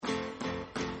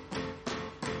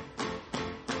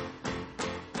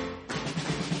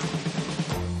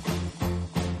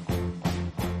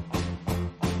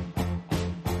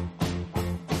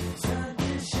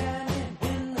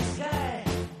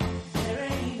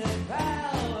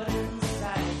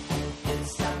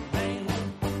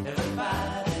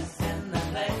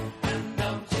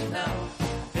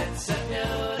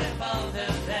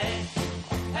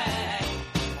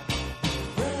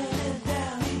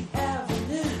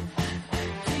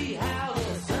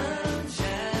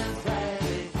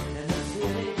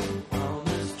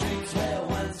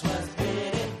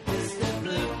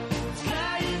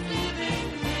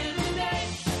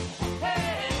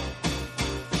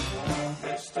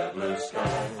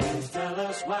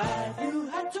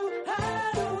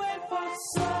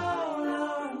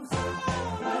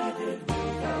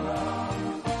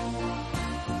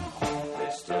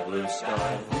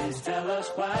sky. Please tell us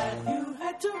why you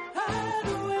had to hide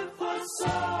away for so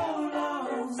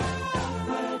long.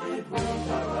 Where did we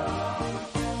go wrong?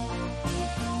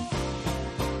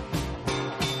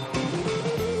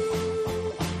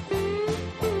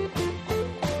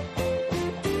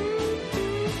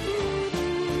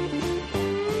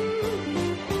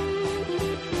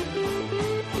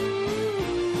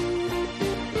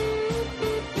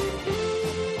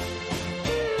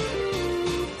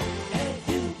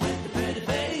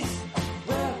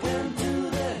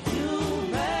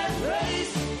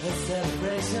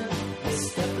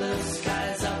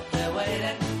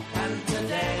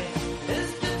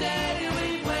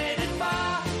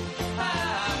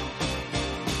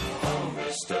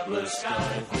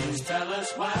 Sky, please tell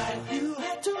us why you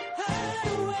had to hide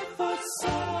away for so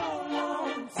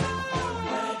long.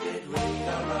 Where did we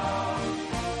go wrong?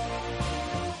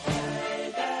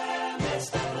 Hey there,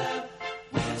 Mr. Blue,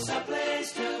 we're so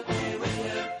pleased to be with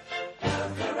you.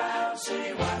 Look around,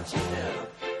 see what you do.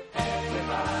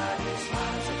 Everybody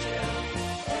smiles at you.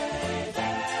 Hey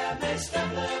there, Mr.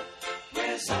 Blue,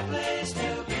 we're so pleased to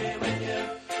be with you.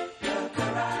 Look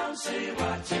around, see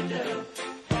what you do.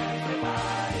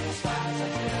 Everybody smiles at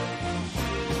you.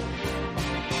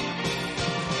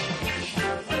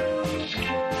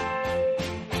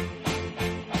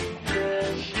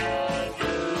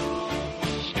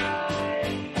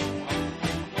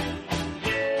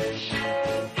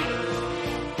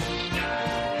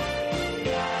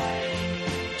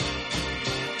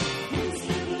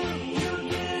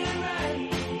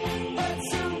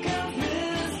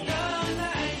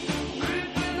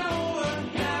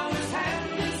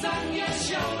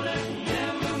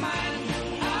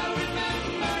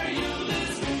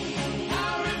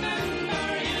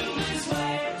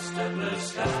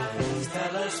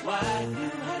 Why you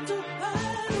had to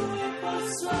hide away for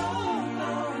so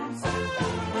long?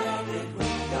 Where did we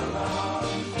go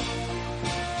wrong?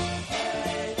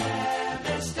 Hey there,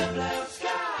 Mr. Blue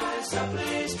Sky, so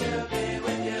pleased to be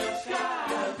with you.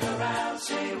 Look around,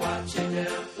 see what you do.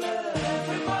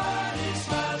 Everybody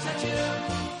smiles at you.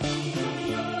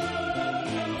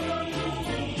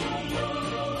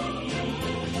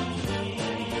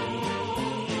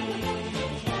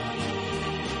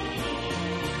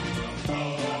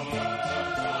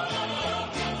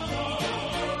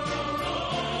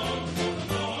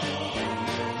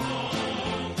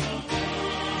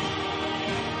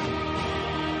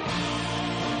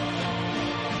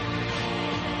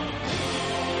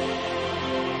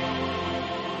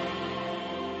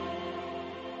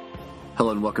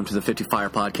 Hello and welcome to the 50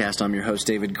 Fire Podcast. I'm your host,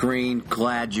 David Green.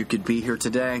 Glad you could be here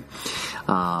today.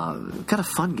 Got a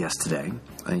fun guest today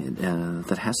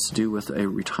that has to do with a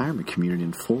retirement community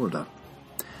in Florida.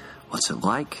 What's it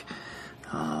like?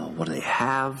 What do they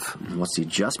have? What's the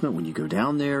adjustment when you go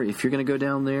down there? If you're going to go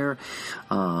down there,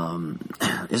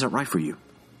 is it right for you?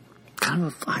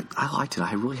 I liked it.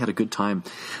 I really had a good time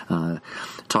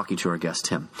talking to our guest,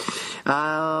 Tim.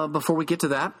 Before we get to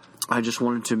that, I just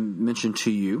wanted to mention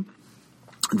to you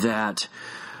that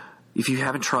if you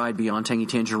haven't tried Beyond Tangy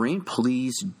Tangerine,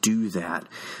 please do that.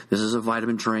 This is a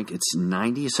vitamin drink. It's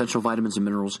 90 essential vitamins and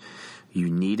minerals. You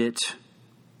need it.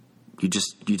 You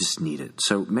just need it.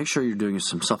 So make sure you're doing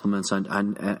some supplements.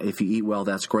 And if you eat well,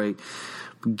 that's great.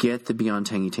 Get the Beyond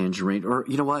Tangy Tangerine. Or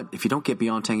you know what? If you don't get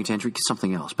Beyond Tangy Tangerine, get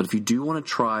something else. But if you do want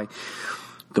to try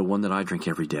the one that I drink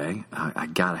every day, I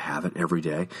got to have it every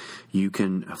day. You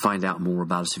can find out more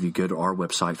about us if you go to our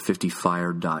website,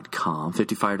 50fire.com,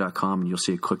 50fire.com, and you'll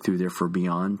see a click through there for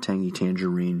Beyond Tangy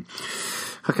Tangerine.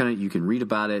 Click on it. You can read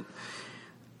about it,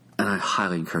 and I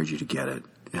highly encourage you to get it.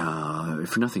 If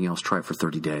for nothing else, try it for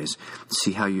 30 days.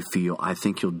 See how you feel. I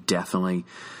think you'll definitely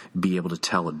be able to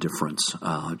tell a difference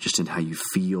just in how you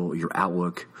feel, your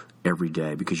outlook every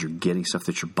day, because you're getting stuff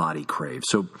that your body craves.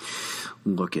 So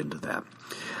look into that.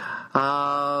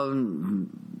 Been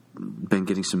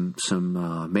getting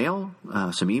some mail,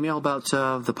 some email about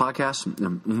the podcast.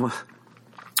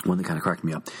 One that kind of cracked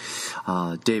me up.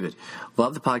 David,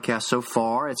 love the podcast so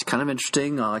far. It's kind of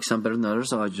interesting. I like some better than others.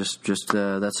 That's just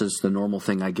the normal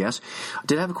thing, I guess. I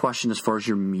did have a question as far as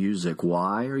your music.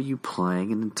 Why are you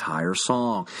playing an entire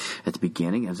song at the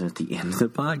beginning and at the end of the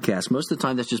podcast? Most of the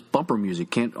time, that's just bumper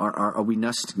music. Are we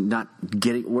not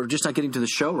getting? We're just not getting to the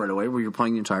show right away where you're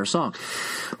playing the entire song.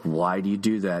 Why do you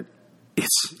do that?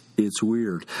 It's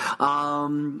weird.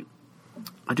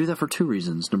 I do that for two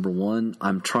reasons. Number one,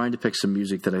 I'm trying to pick some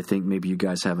music that I think maybe you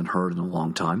guys haven't heard in a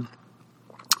long time.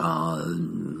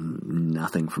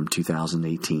 Nothing from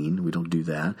 2018. We don't do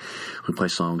that. We play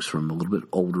songs from a little bit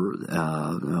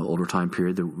older time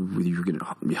period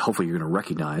that hopefully you're going to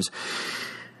recognize.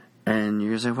 And you're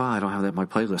going to say, well, I don't have that in my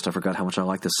playlist. I forgot how much I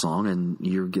like this song. And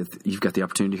you've got the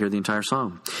opportunity to hear the entire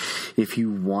song. If you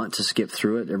want to skip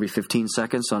through it every 15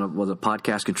 seconds on what the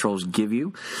podcast controls give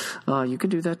you, you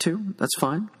can do that too. That's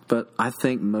fine. But I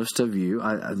think most of you,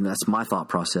 and that's my thought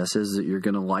process, is that you're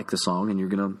going to like the song and you're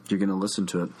going to listen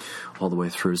to it all the way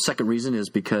through. The second reason is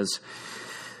because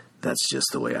that's just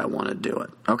the way I want to do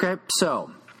it. Okay,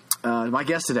 so my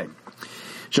guest today,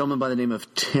 gentleman by the name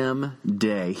of Tim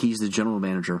Day. He's the general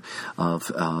manager of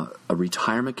a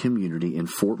retirement community in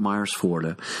Fort Myers,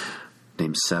 Florida,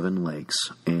 named Seven Lakes.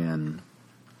 And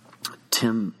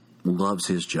Tim loves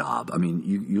his job. I mean,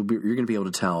 you're going to be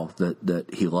able to tell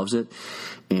that he loves it,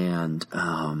 and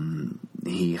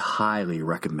he highly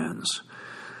recommends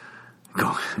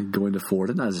going to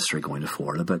Florida. Not necessarily going to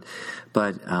Florida, but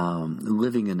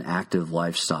living an active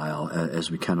lifestyle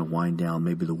as we kind of wind down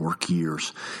maybe the work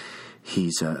years.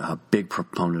 He's a big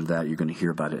proponent of that. You're going to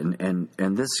hear about it.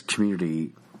 And this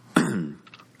community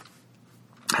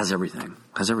has everything.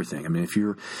 I mean,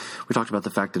 we talked about the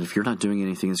fact that if you're not doing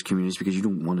anything in this community, it's because you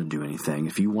don't want to do anything.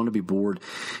 If you want to be bored,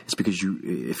 it's because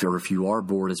if you are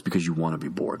bored, it's because you want to be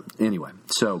bored. Anyway,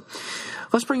 so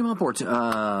let's bring him on board.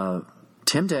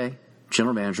 Tim Day,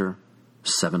 general manager,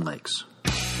 Seven Lakes.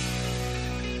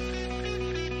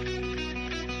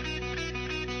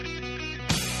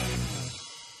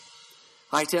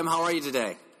 Hi, Tim. How are you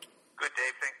today? Good,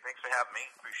 Dave. Thanks for having me.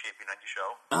 Appreciate being on your show.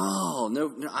 Oh,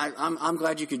 no, I'm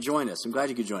glad you could join us. So,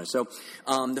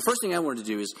 the first thing I wanted to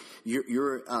do is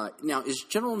you're now, is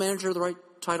general manager the right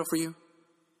title for you?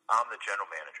 I'm the general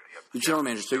manager. Yep. The general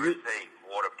manager. So there you're is a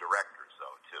board of directors,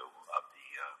 though, too, of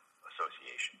the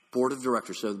association. board of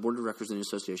directors. So the board of directors in the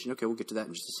association. Okay, we'll get to that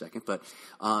in just a second. But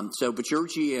you're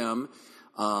GM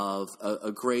of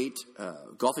a great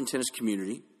golf and tennis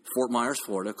community, Fort Myers,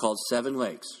 Florida, called Seven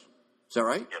Lakes. Is that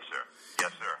right? Yes, sir.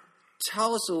 Yes, sir.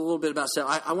 Tell us a little bit about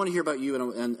Seven. I want to hear about you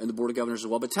and the board of governors as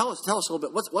well. But tell us a little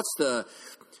bit.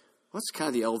 What's kind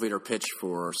of the elevator pitch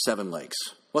for Seven Lakes?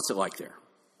 What's it like there?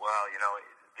 Well,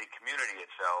 the community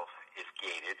itself is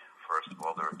gated. First of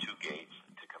all, there are 2 gates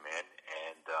to come in,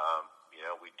 and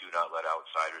we do not let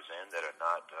outsiders in that are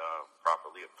not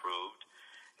properly approved.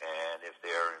 And if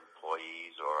they're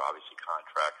employees or obviously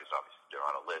contractors, obviously they're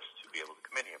on a list to be able to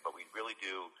come in here. But we really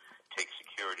do take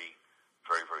security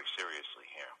very, very seriously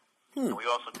here. And we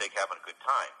also take having a good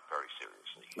time very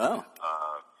seriously. Oh.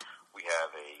 We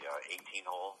have a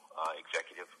 18-hole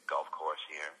executive golf course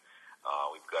here.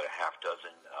 We've got a half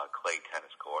dozen clay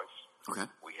tennis courts. Okay.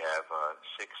 We have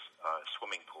 6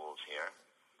 swimming pools here.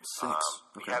 6.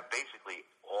 We have basically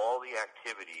all the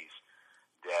activities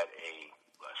that a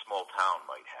small town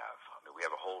might have. I mean, we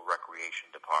have a whole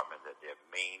recreation department that their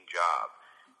main job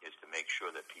is to make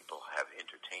sure that people have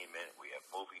entertainment. We have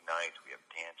movie nights. We have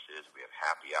dances. We have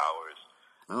happy hours.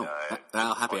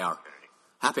 Happy hour.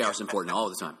 Happy hour is important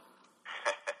all the time.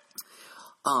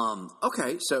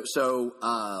 Okay, so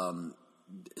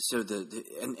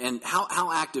how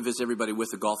active is everybody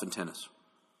with the golf and tennis?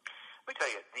 Let me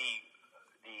tell you, the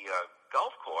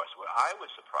golf course, what I was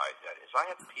surprised at is I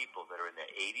have people that are in their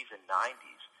 80s and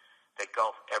 90s that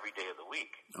golf every day of the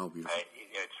week. Oh, beautiful.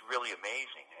 It's really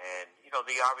amazing. And,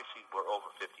 they obviously were over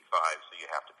 55, so you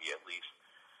have to be at least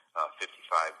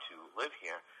 55 to live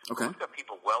here. Okay. We've got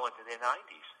people well into their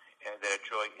 90s and that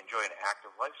enjoy an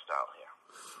active lifestyle here.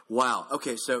 Wow.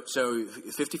 Okay, so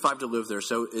 55 to live there.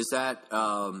 So is that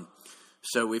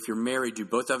so if you're married, do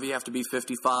both of you have to be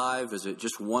 55? Is it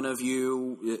just one of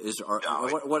you?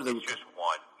 What are the... It's just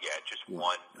one. Yeah, just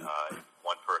one.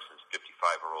 One person's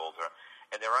 55 or older.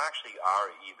 And there actually are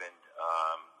even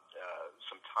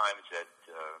some times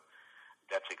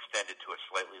that's extended to a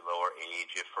slightly lower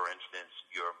age. If, for instance,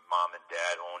 your mom and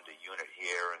dad owned a unit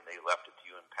here and they left it to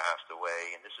you and passed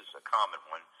away, and this is a common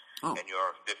one, and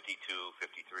you're 52, 53,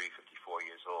 54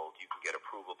 years old, you can get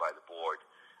approval by the board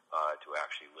to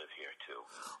actually live here too.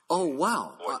 Oh,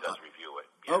 wow! The board does review it.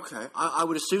 Yeah. Okay, I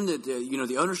would assume that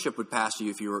the ownership would pass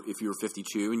you if you were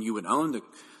 52 and you would own the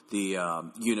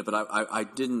unit, but I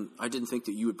didn't think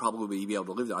that you would probably be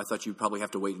able to live there. I thought you'd probably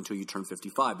have to wait until you turn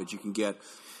 55, but you can get.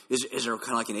 Is there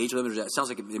kind of like an age limit? It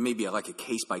sounds like it may be like a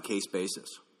case by case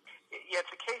basis. Yeah,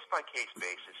 it's a case by case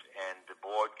basis, and the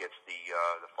board gets the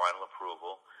final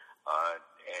approval,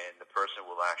 and the person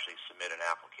will actually submit an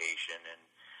application and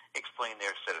explain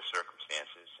their set of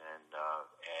circumstances, and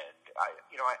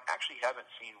I actually haven't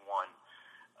seen one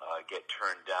get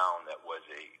turned down that was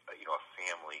a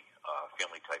family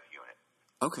type unit.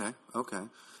 Okay.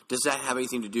 Does that have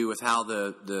anything to do with how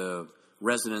the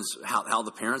residents, how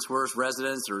the parents were as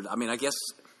residents, or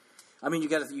you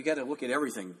got to look at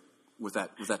everything with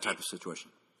that type of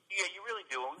situation. Yeah, you really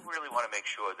do. We really want to make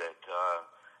sure that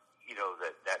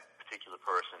that particular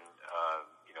person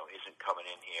isn't coming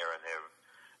in here and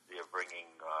they're bringing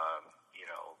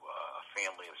a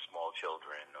family of small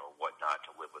children or whatnot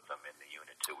to live with them in the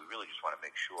unit too. We really just want to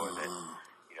make sure that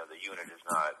the unit is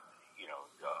not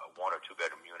a 1 or 2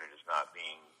 bedroom unit is not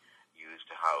being used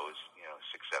to house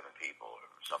 6-7 people or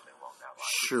something along that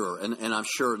line. Sure, and I'm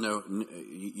sure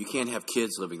you can't have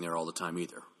kids living there all the time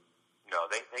either. No,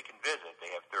 they can visit.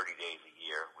 They have 30 days a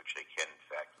year, which they can in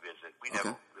fact visit. We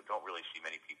don't really see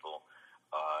many people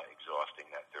exhausting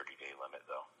that 30-day limit,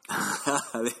 though.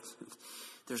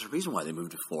 There's a reason why they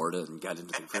moved to Florida and got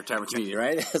into the retirement community,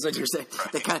 right? That's what you're saying.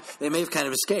 Right. They may have kind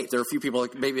of escaped. There are a few people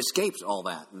that maybe escaped all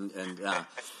that,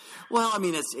 well, I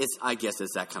mean, it's I guess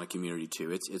it's that kind of community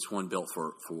too. It's one built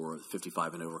for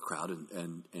 55 and over crowd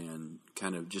and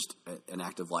kind of just an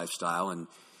active lifestyle, and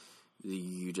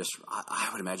I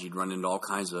would imagine you'd run into all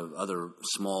kinds of other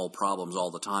small problems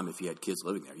all the time if you had kids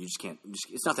living there. You just can't.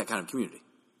 It's not that kind of community.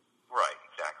 Right.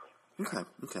 Exactly.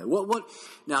 Okay. What?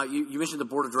 Now you mentioned the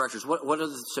board of directors. What are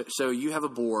so you have a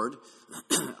board?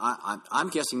 I'm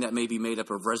guessing that may be made up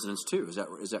of residents too. Is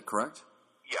that correct?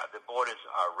 Yeah, the board is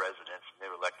our residents, and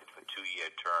they're elected for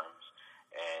 2-year terms,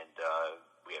 and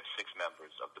we have 6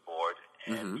 members of the board,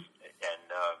 and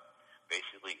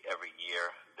basically every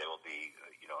year there will be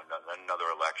another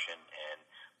election, and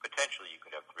potentially you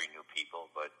could have 3 new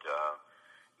people, but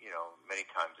many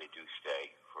times they do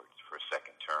stay for a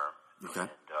second term. Okay.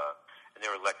 And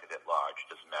they're elected at large.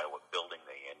 Doesn't matter what building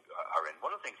they are in.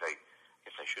 One of the things I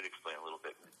guess I should explain a little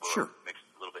bit, sure, makes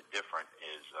it a little bit different,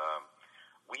 is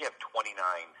we have 29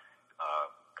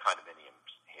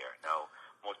 condominiums here. Now,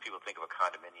 most people think of a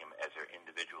condominium as their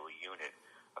individual unit.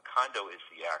 A condo is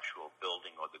the actual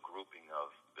building or the grouping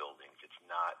of buildings. It's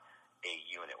not a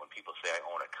unit. When people say I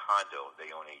own a condo,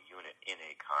 they own a unit in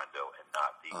a condo and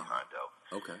not the condo.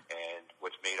 Okay. And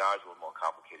what's made ours a little more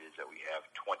complicated is that we have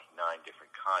 29 different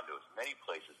condos. Many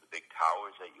places, the big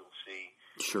towers that you'll see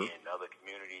in other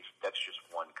communities, that's just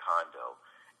one condo.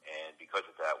 And because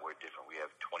of that, we're different. We have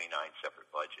 29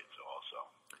 separate budgets also.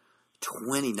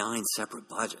 29 separate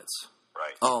budgets.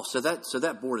 Right. Oh, so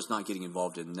that board is not getting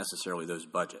involved in necessarily those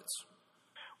budgets.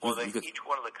 Well, each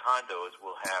one of the condos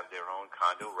will have their own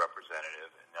condo representative,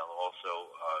 and they'll also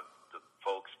the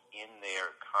folks in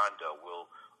their condo will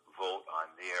vote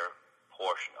on their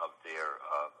portion of their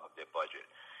budget.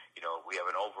 We have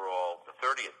an overall. The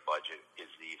 30th budget is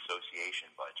the association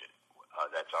budget.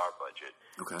 That's our budget.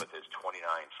 Okay. But there's 29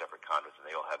 separate condos, and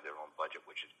they all have their own budget,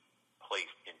 which is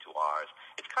placed into ours.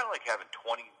 It's kind of like having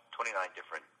 29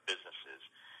 different businesses,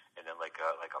 and then like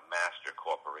a master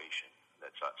corporation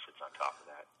that sits on top of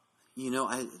that.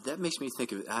 That makes me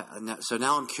think of it. So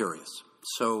now I'm curious.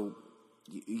 So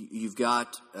you've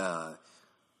got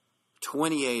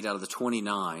 28 out of the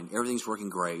 29. Everything's working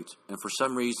great, and for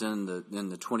some reason,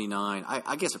 the 29.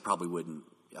 I guess it probably wouldn't.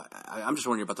 I'm just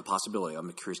wondering about the possibility. I'm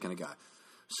a curious kind of guy.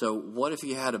 So what if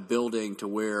you had a building to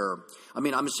where? I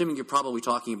mean, I'm assuming you're probably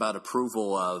talking about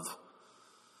approval of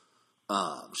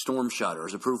storm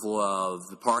shutters, approval of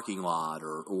the parking lot,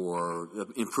 or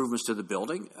improvements to the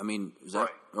building. I mean, is that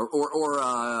right.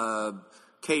 or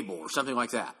cable or something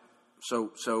like that?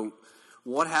 So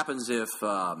what happens if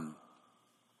I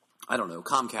don't know,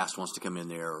 Comcast wants to come in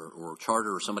there, or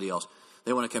Charter, or somebody else?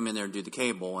 They want to come in there and do the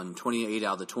cable, and 28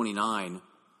 out of the 29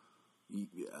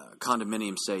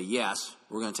 condominiums say yes,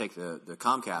 we're going to take the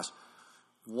Comcast.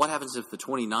 What happens if the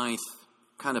 29th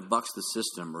kind of bucks the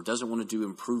system or doesn't want to do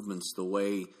improvements the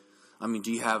way? I mean,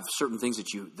 do you have certain things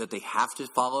that they have to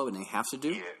follow and they have to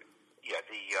do? Yeah.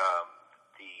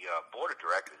 The board of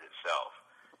directors itself,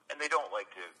 and they don't like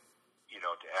to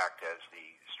act as the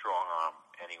strong arm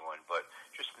anyone, but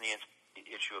just in the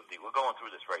issue of we're going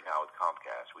through this right now with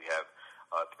Comcast. We have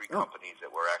 3 companies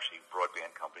that we're actually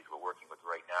broadband companies we're working with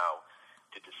right now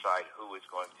to decide who is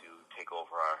going to take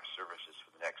over our services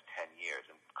for the next 10 years,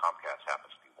 and Comcast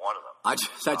happens to be one of them. I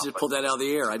just pulled that out of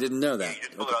the air. I didn't know that. Yeah,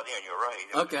 you just pulled it out of the air, and you're right.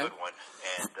 It was a good one.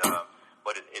 And,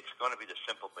 but it's going to be the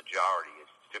simple majority.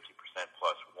 It's 50%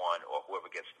 plus 1, or whoever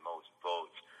gets the most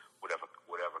votes,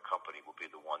 whatever company will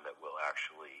be the one that we'll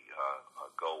actually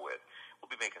go with. We'll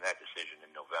be making that decision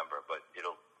in November, but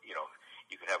it'll,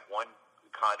 you can have one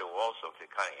condo also, to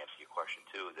kind of answer your question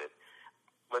too, that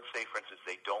let's say, for instance,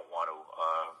 they don't want to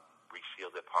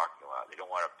reseal their parking lot. They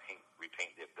don't want to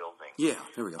repaint their building. Yeah,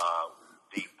 there we go.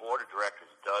 The board of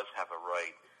directors does have a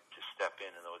right to step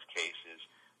in those cases,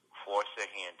 force their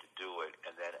hand to do it,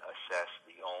 and then assess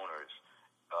the owners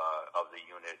of the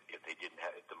unit if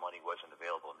the money wasn't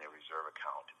available in their reserve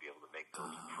account to be able to make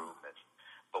those improvements.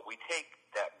 But we take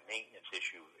that maintenance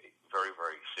issue very,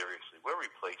 very seriously. We're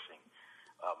replacing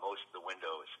most of the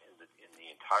windows in the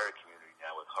entire community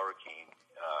now with hurricane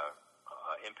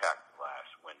impact glass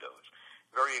windows.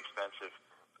 Very expensive,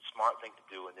 smart thing to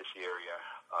do in this area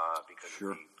because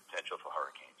Sure. of the potential for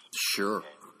hurricanes. Sure.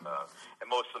 And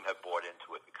most of them have bought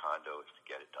into it, the condos, to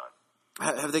get it done.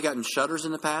 Have they gotten shutters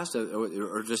in the past,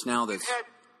 or just now that's...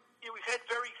 We've had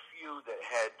very few that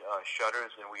had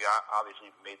shutters, and we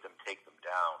obviously made them take them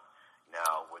down.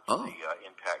 Now, with the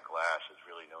impact glass, there's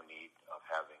really no need of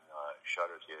having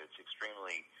shutters here. It's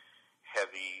extremely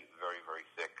heavy, very, very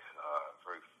thick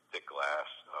glass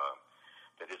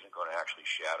that isn't going to actually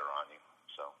shatter on you.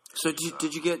 So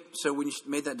did you get? So when you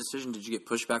made that decision, did you get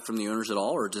pushback from the owners at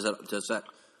all, or does that?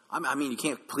 I mean, you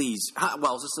can't please.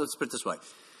 Well, let's put it this way.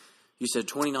 You said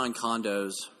 29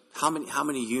 condos. How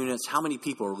many units? How many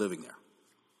people are living there?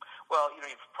 Well,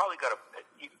 you've probably got a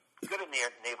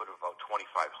neighborhood of about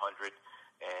 2,500,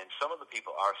 and some of the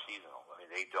people are seasonal. I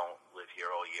mean, they don't live here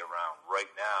all year round.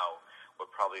 Right now, we're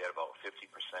probably at about 50%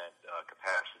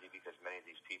 capacity because many of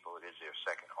these people, it is their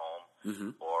second home,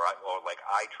 or like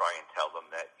I try and tell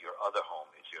them that your other home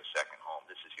is your second home.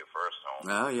 This is your first home.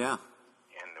 Oh yeah.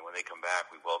 And when they come back,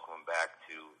 we welcome them back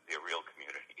to their real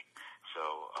community. So,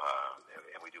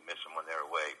 and we do miss them when they're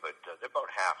away. But they're about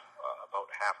half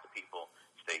the people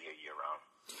stay here year round.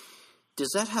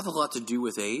 Does that have a lot to do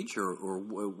with age, or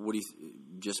what do you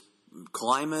just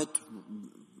climate?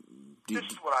 This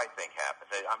is what I think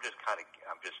happens. I'm just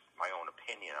my own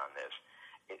opinion on this.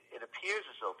 It appears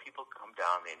as though people come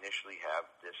down, they initially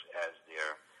have this as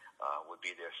their would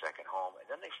be their second home, and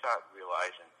then they start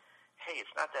realizing, hey,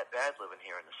 it's not that bad living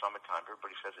here in the summertime.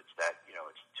 Everybody says it's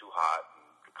too hot. And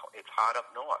it's hot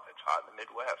up north. It's hot in the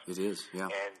Midwest. It is, yeah.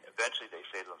 And eventually they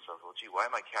say to themselves, well, gee, why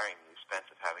am I carrying the expense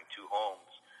of having two homes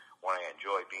when I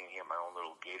enjoy being here in my own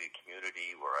little gated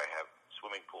community where I have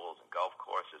swimming pools and golf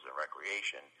courses and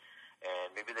recreation?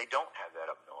 And maybe they don't have that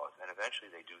up north. And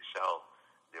eventually they do sell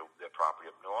their property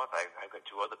up north. I've got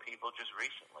two other people just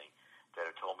recently that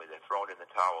have told me they're throwing in the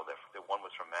towel. One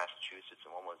was from Massachusetts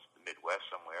and one was the Midwest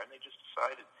somewhere, and they just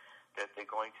decided that they're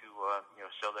going to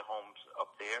sell their homes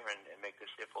up there and make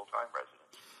this their full-time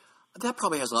residence. That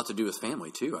probably has a lot to do with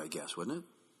family too, I guess, wouldn't it?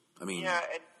 I mean, yeah,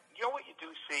 and you know what you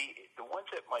do see, the ones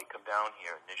that might come down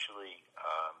here initially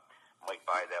might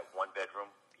buy that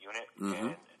one-bedroom unit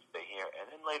and stay here, and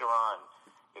then later on,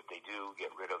 if they do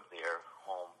get rid of their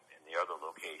home in the other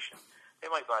location, they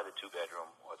might buy the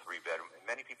two-bedroom or three-bedroom, and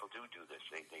many people do this.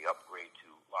 They upgrade to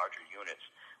larger units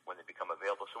when they become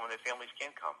available, so when their families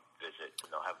can come visit, and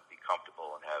they'll be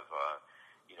comfortable and have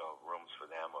rooms for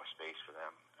them or space for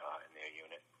them in their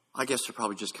unit. I guess they're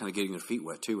probably just kind of getting their feet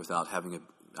wet too, without having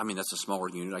that's a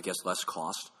smaller unit. I guess less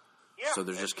cost. Yeah, so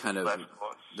they're just kind of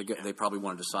they probably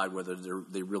want to decide whether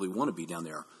they really want to be down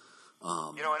there.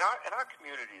 In our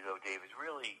community though, Dave, is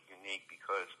really unique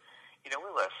because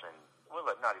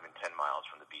we're not even 10 miles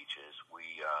from the beaches. We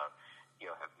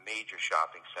have major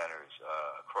shopping centers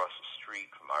across the street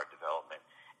from our development.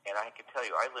 And I can tell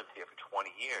you, I lived here for 20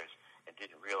 years and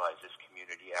didn't realize this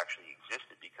community actually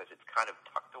existed because it's kind of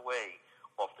tucked away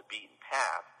off the beaten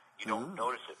path. You don't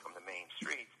notice it from the main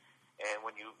streets. And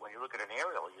when you look at an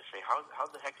aerial, you say, how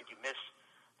the heck did you miss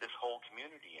this whole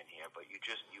community in here? But you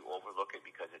overlook it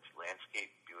because it's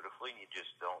landscaped beautifully, and you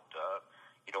just don't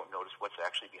notice what's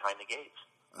actually behind the gates.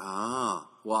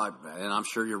 Well, and I'm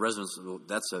sure your residents,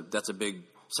 that's a big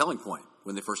selling point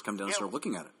when they first come down and start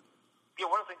looking at it. Yeah,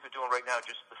 one of the things we're doing right now,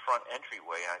 just the front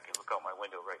entryway, I can look out my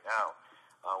window right now,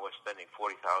 we're spending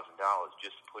 $40,000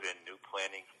 just to put in new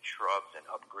plantings and shrubs and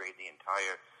upgrade the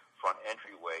entire front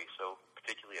entryway. So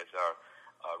particularly as our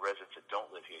residents that don't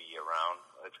live here year-round,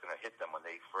 it's going to hit them when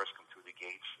they first come through the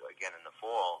gates again in the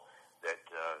fall, that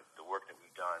the work that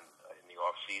we've done in their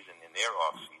off-season,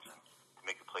 to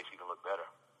make the place even look better.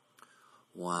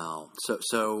 Wow.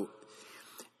 So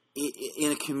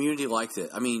in a community like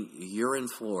that, I mean, you're in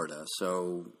Florida,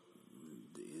 so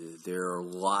there are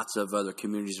lots of other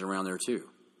communities around there too,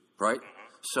 right?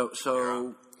 Mm-hmm.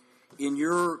 So in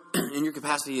your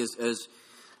capacity as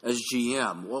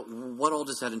GM, what all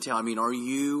does that entail? I mean, are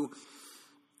you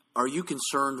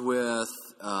concerned with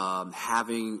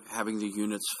having the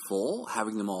units full,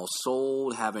 having them all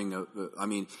sold, how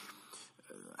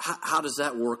does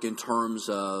that work in terms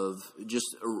of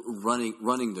just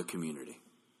running the community?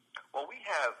 Well, we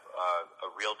have a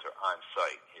realtor on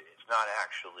site. It's not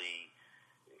actually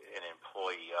an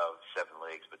employee of Seven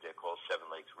Lakes, but they're called Seven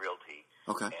Lakes Realty.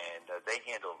 Okay. And they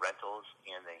handle rentals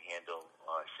and they handle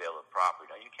sale of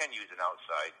property. Now, you can use an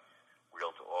outside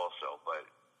realtor also, but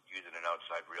using an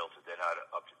outside realtor, they're not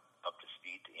up to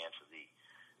speed to answer the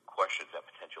questions that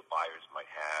potential buyers might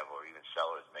have or even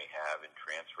sellers may have in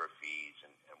transfer fees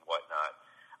and whatnot.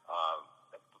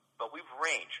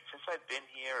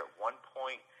 here, at one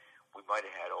point, we might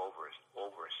have had over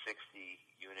 60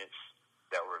 units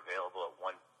that were available at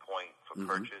one point for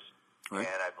purchase. Right.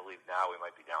 And I believe now we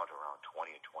might be down to around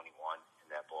 20 or 21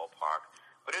 in that ballpark.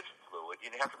 But it's fluid.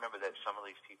 You have to remember that some of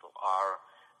these people are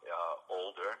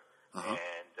older,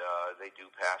 and they do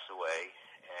pass away.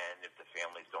 And if the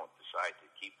families don't decide to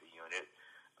keep the unit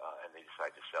and they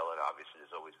decide to sell it, obviously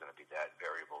there's always going to be that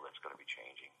variable that's going to be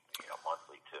changing,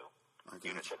 monthly too.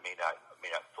 Units that may not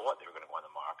thought they were going to go on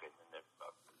the market, and the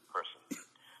person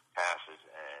passes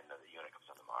and the unit comes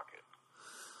on the market.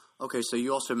 Okay, so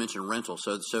you also mentioned rentals.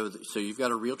 So you've got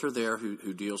a realtor there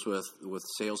who deals with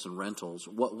sales and rentals.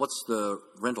 What's the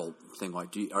rental thing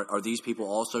like? Are these people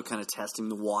also kind of testing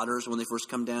the waters when they first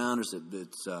come down, or is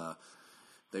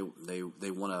they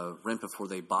want to rent before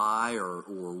they buy, or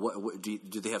what do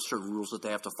they have certain rules that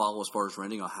they have to follow as far as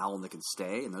renting, or how long they can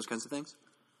stay, and those kinds of things?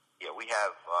 Yeah, we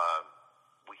have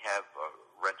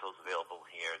rentals available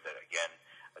here that, again,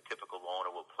 a typical owner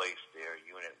will place their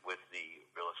unit with the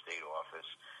real estate office.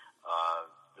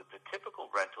 The typical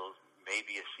rentals may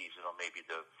be a seasonal, maybe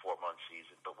the 4-month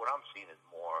season, but what I'm seeing is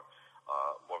more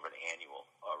of an annual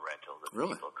rental. That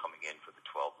Really? People are coming in for the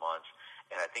 12 months,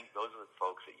 and I think those are the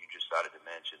folks that you just started to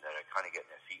mention that are kind of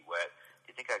getting their feet wet.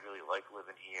 Do you think I really like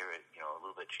living here? A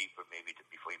little bit cheaper, maybe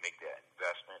before you make that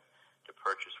investment to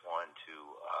purchase one to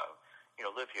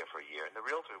live here for a year. And the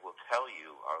realtor will tell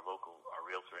you, our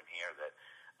realtor in here, that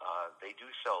they do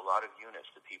sell a lot of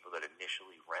units to people that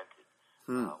initially rented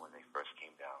when they first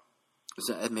came down.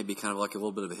 So that may be kind of like a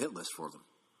little bit of a hit list for them.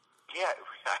 Yeah,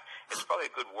 it's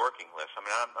probably a good working list. I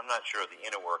mean, I'm not sure of the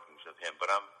inner workings of him, but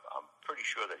I'm pretty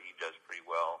sure that he does pretty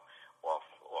well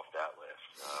off that list.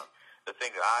 The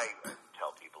thing that I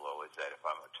tell people, though, is that if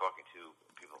I'm talking to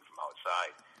people from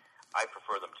outside, I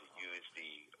prefer them to use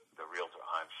the realtor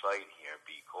on site here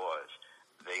because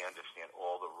they understand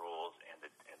all the rules and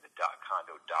the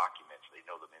condo documents. They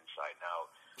know them inside and out.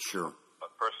 Sure. A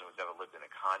person who's never lived in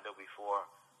a condo before,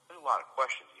 there's a lot of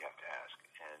questions you have to ask,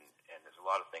 and there's a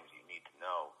lot of things you need to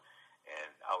know.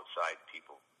 And outside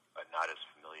people are not as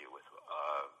familiar with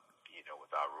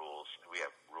with our rules. We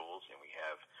have rules, and we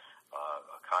have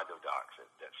condo docs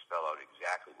that spell out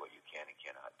exactly what you can and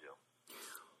cannot do.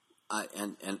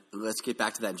 And let's get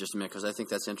back to that in just a minute because I think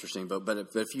that's interesting. But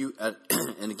if you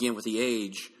and again with the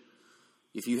age,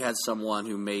 if you had someone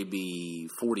who may be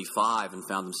 45 and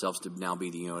found themselves to now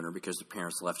be the owner because the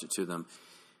parents left it to them,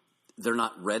 they're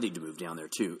not ready to move down there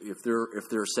too. If they're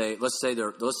let's say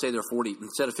they're 40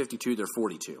 instead of 52, they're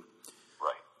 42.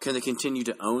 Right. Can they continue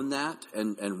to own that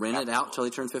and rent it out until they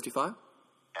turn 55?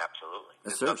 Absolutely.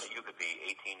 That's There's nothing. You could be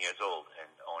 18 years old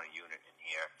and own a unit in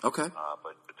here. Okay.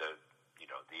 But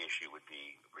the issue would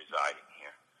be residing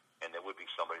here, and there would be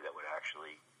somebody that would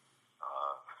actually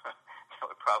that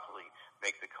would probably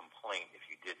make the complaint if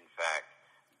you did in fact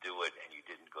do it and you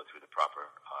didn't go through the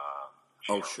proper.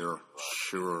 Oh,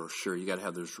 sure. You got to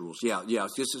have those rules. Yeah.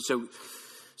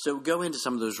 So go into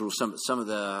some of those rules. Some of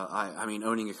the I mean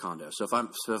owning a condo. So if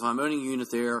I'm owning a unit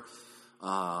there.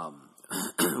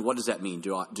 What does that mean?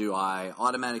 Do I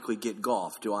automatically get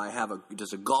golf?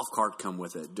 Does a golf cart come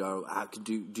with it?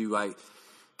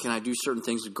 Can I do certain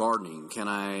things with gardening? Can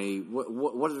I?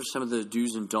 What are some of the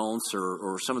do's and don'ts,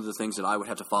 or some of the things that I would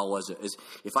have to follow as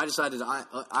if I decided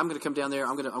I'm going to come down there,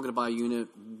 I'm going to buy a unit?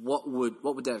 What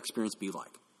would that experience be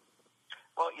like?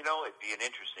 Well, it'd be an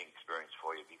interesting experience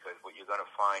for you because what you're going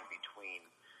to find between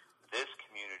this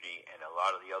community and a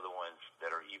lot of the other ones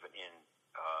that are even in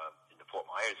the Fort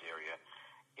Myers area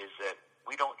is that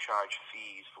we don't charge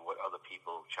fees for what other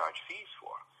people charge fees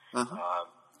for.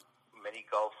 Many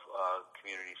golf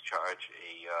communities charge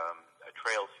a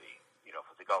trail fee,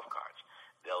 for the golf carts.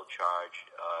 They'll charge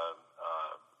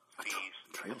fees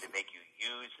because they make you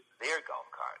use their golf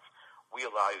carts. We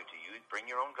allow you to bring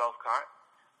your own golf cart.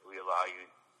 We allow you,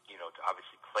 to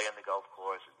obviously play on the golf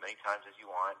course as many times as you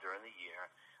want during the year.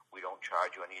 We don't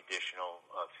charge you any additional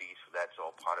fees for that. It's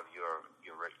all part of your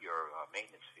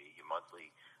maintenance fee, your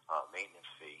monthly maintenance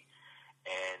fee.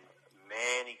 And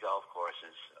many golf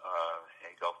courses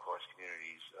and golf course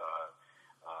communities,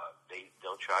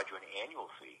 they'll charge you an annual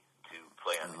fee to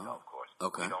play on the golf course.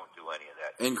 Okay. We don't do any of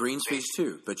that. And greens fees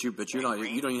too, but you don't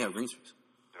even have greens fees.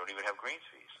 We don't even have greens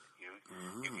fees.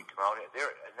 You can come out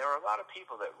there, and there are a lot of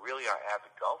people that really are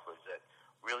avid golfers that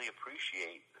really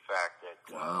appreciate the fact that.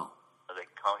 Wow. They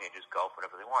can come here and just golf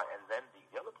whenever they want. And then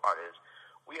the other part is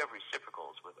we have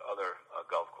reciprocals with other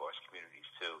golf course communities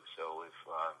too. So if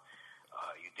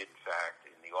you did, in fact,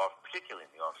 particularly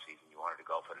in the off season, you wanted to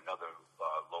golf at another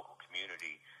local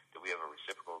community that we have a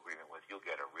reciprocal agreement with, you'll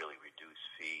get a really reduced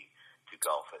fee to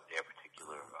golf at their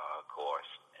particular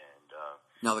course. And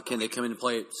Now, can they come in and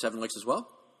play at Seven Lakes as well?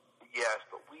 yes,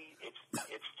 but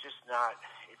it's just not.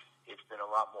 It's been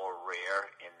a lot more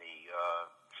rare in the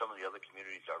some of the other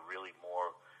communities are really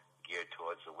more geared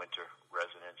towards the winter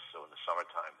residents. So in the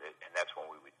summertime, and that's when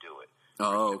we would do it.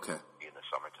 Oh, okay. In the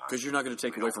summertime, Because you're not going to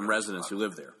take away from residents who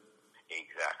live there.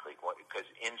 Exactly. Because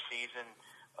in season,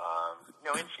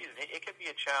 it can be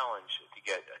a challenge to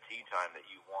get a tee time that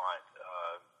you want.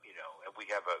 And we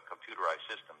have a computerized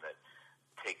system that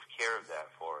takes care of that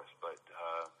for us. But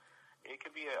it can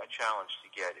be a challenge to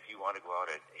get if you want to go out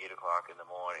at 8 o'clock in the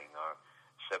morning or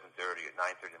 7:30 or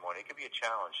 9:30 in the morning. It can be a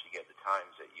challenge to get the times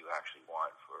that you actually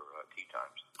want for tee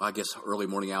times. I guess early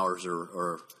morning hours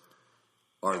are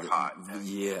hot.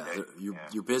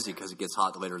 You're busy because it gets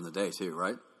hot later in the day too,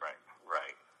 right?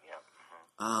 Right.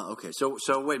 Yeah. Okay. So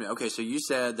wait a minute. Okay. So you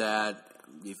said that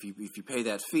if you pay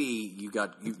that fee,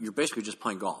 you're basically just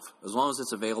playing golf as long as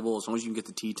it's available, as long as you can get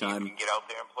the tee time. You can get out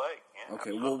there and play. Yeah,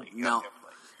 okay. absolutely. Well,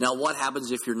 now what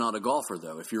happens if you're not a golfer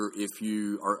though? If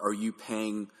you are you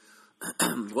paying?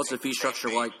 What's the fee structure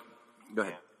like? Go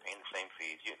ahead. Yeah, paying the same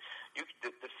fees.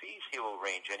 The fees here will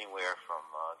range anywhere from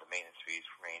the maintenance fees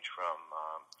range from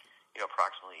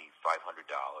approximately $500,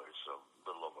 so a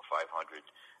little over $500,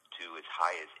 to as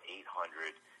high as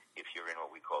 $800 if you're in what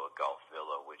we call a golf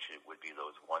villa, which it would be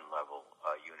those one-level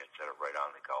units that are right on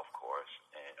the golf course,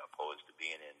 and opposed to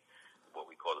being in what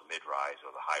we call the mid-rise or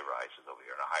the high-rises over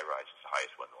here. And a high-rise is the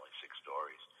highest one, only 6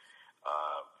 stories.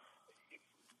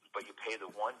 But you pay the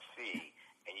one fee,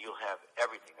 and you'll have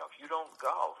everything. Now, if you don't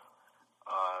golf,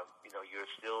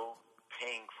 you're still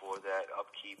paying for that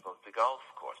upkeep of the golf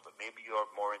course. But maybe you're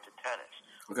more into tennis,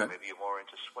 okay. Or maybe you're more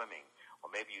into swimming, or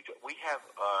maybe we have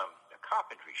a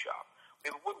carpentry shop.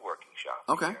 We have a woodworking shop.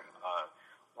 Okay. Here.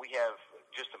 We have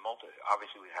just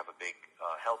obviously we have a big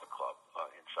health club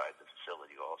inside the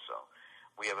facility also.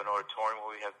 We have an auditorium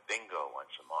where we have bingo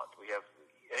once a month. We have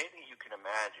anything you can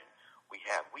imagine. We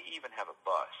even have a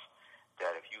bus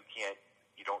that if you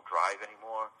don't drive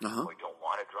anymore, or you don't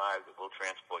want to drive, that we'll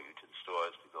transport you to the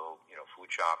stores to go, food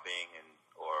shopping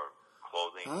or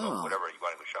clothing or whatever you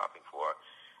want to go shopping for.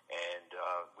 And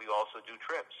we also do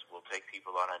trips. We'll take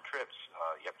people out on trips.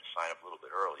 You have to sign up a little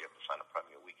bit early. You have to sign up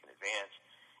probably a week in advance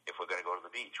if we're going to go to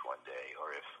the beach one day,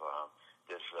 or if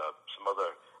there's some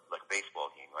other, like a baseball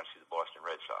game, you want to see the Boston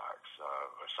Red Sox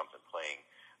or something playing.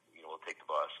 We'll take the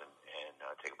bus and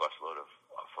take a busload of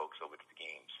folks over to the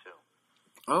games too.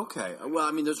 Okay. Well,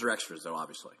 I mean, those are extras, though,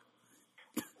 obviously.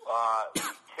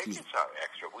 Tickets are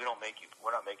extra. We're not making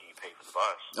you pay for the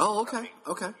bus. Oh, okay.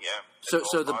 Okay. Yeah.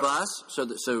 So the bus,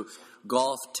 so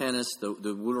golf, tennis,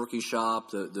 the woodworking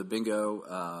shop, the bingo,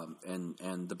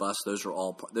 and the bus. Those are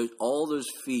all those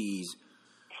fees.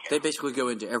 Yeah. They basically go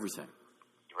into everything.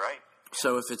 Right.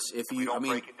 So if we don't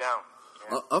break it down.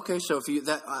 Yeah. Okay. So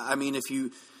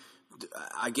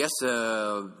I guess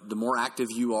the more active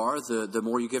you are, the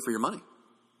more you get for your money.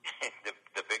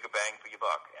 the bigger bang for your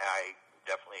buck. I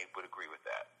definitely would agree with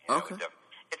that. Okay.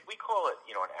 We call it,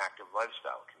 an active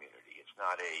lifestyle community. It's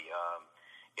not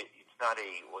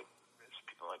what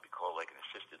people might be called like an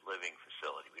assisted living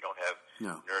facility. We don't have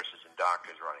nurses and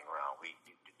doctors running around.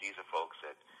 These are folks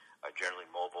that are generally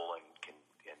mobile and can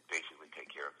basically take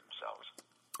care of themselves.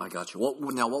 I got you.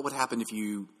 Well, now what would happen if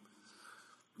you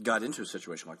got into a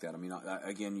situation like that? I mean,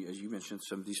 again, as you mentioned,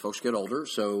 some of these folks get older,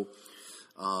 so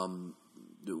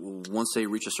once they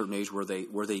reach a certain age where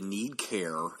they need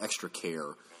care, extra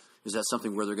care, is that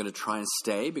something where they're going to try and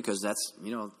stay? Because that's,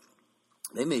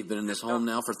 they may have been in this home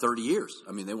now for 30 years.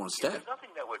 I mean, they want to stay. There's nothing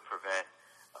that would prevent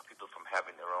people from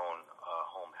having their own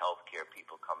home health care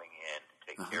people coming in to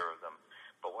take care of them.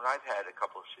 But when I've had a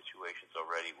couple of situations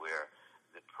already where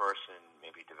the person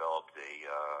maybe developed a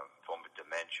form of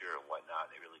dementia or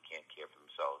whatnot, they really can't care for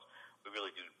themselves, we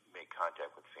really do make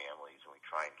contact with families, and we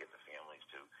try and get the families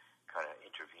to kind of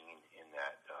intervene in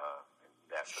that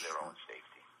for their own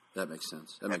safety. That makes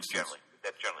sense. That's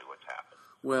generally what's happened.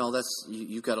 Well,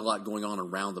 you've got a lot going on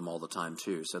around them all the time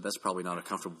too, so that's probably not a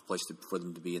comfortable place for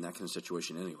them to be in that kind of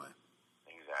situation anyway.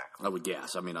 Exactly. I would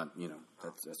guess. I mean,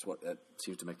 that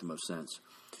seems to make the most sense.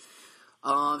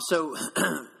 So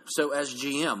as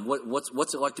GM,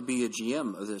 what's it like to be a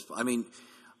GM of this? I mean,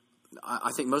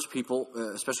 I think most people,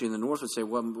 especially in the North, would say,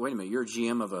 "Well, wait a minute, you're a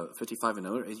GM of a 55 and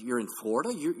older. You're in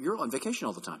Florida. You're on vacation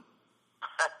all the time."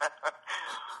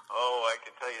 Oh, I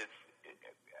can tell you,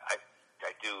 I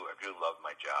do love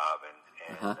my job, and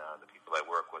the people I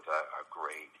work with are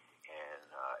great, and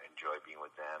enjoy being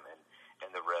with them,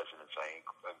 and the residents. I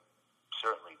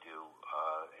certainly do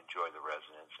enjoy the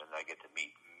residents, and I get to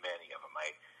meet many of them.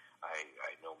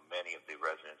 I know many of the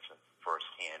residents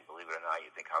firsthand. Believe it or not, you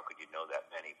think, how could you know that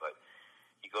many? But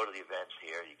you go to the events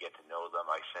here, you get to know them.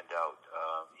 I send out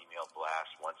email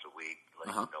blasts once a week,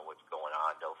 letting them know what's going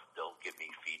on. They'll give me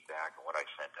feedback on what I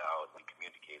sent out. We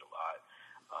communicate a lot.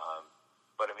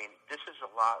 But I mean, this is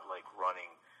a lot like running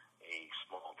a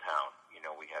small town. You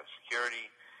know, we have security.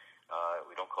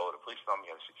 We don't call it a police department.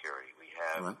 We have security. We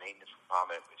have a maintenance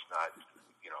department. It's not,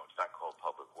 you know, it's not called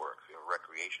public works. We have a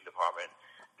recreation department.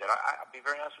 That I'll be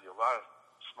very honest with you. A lot of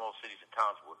small cities and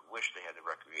towns would wish they had the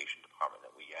recreation department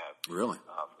that we have. Really?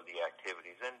 For the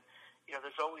activities. And you know,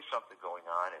 there's always something going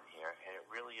on in here, and it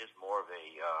really is more of a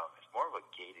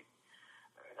gated,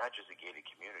 not just a gated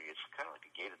community. It's kind of like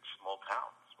a gated small town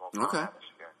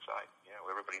atmosphere inside. You know,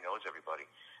 everybody knows everybody.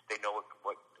 They know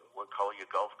what color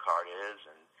your golf cart is,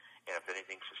 and if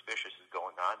anything suspicious is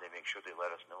going on, they make sure they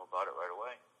let us know about it right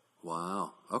away.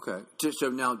 Wow. Okay.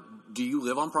 So now, do you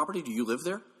live on property? Do you live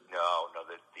there? No.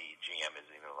 The GM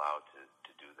isn't even allowed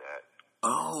to do that.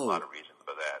 Oh. There's a lot of reasons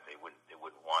for that. They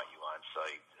wouldn't want you on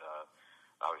site.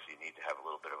 Obviously, you need to have a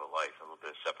little bit of a life, a little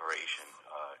bit of separation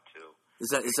too.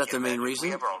 Is that the main reason?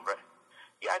 We have our own.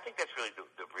 Yeah, I think that's really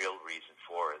the real reason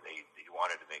for it. They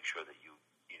wanted to make sure that you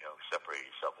separate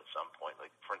yourself at some point. Like,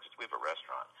 for instance, we have a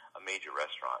major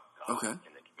restaurant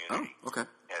in the community. Oh, okay.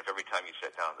 And if every time you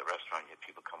sat down at the restaurant, you had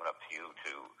people coming up to you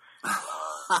to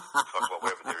talk about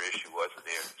whatever their issue was with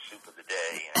their soup of the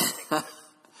day. And I think that,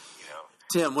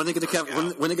 Tim, when are they going to come?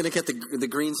 When are they going to get the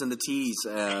greens and the teas?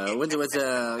 I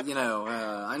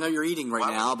know you're eating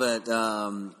right now, but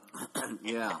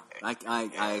yeah,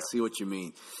 I see what you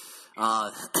mean.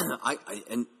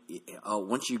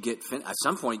 Once you get at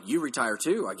some point you retire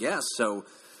too, I guess. So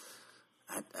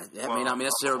that may not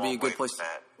necessarily be a good place.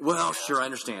 Well, sure, I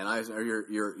understand.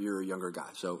 You're a younger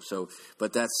guy,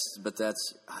 but that's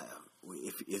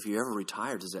if you ever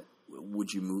retire,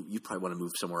 would you move? You probably want to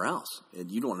move somewhere else,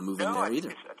 and you don't want to move in there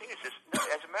either. I think it's just.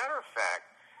 As a matter of fact,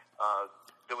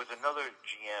 there was another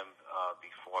GM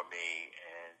before me,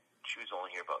 and she was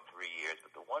only here about 3 years.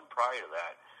 But the one prior to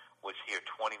that was here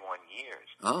 21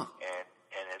 years. Oh.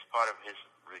 And as part of his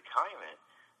retirement,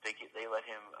 they let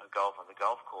him golf on the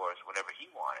golf course whenever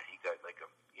he wanted. He got like a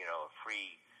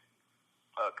free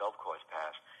golf course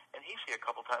pass, and he's here a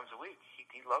couple times a week.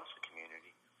 He loves the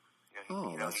community.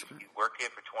 He worked here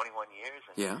for 21 years,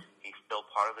 and he's still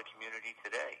part of the community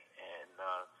today. And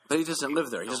but he doesn't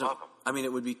live there. He doesn't. Welcome. I mean,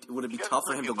 would it be tough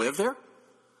for him to live there?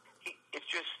 He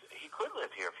could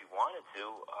live here if he wanted to,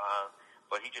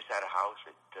 but he just had a house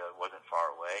that wasn't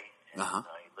far away, and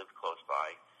he lived close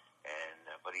by.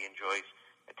 But he enjoys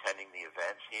attending the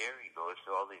events here. He goes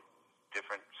to all the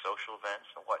different social events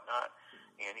and whatnot,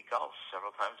 and he golfs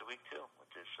several times a week too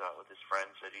with his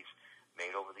friends that he's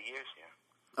made over the years here.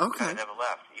 Okay. I never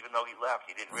left. Even though he left,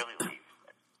 he didn't really leave.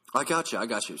 I got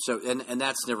you. So, and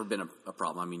that's never been a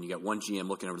problem. I mean, you got one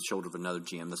GM looking over the shoulder of another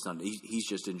GM. That's not. He's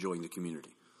just enjoying the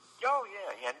community. Oh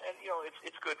yeah, and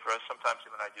it's good for us. Sometimes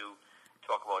when I do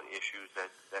talk about issues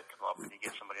that come up, and you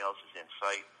get somebody else's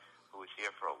insight who was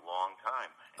here for a long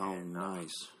time. Oh,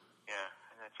 nice. Yeah,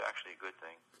 and that's actually a good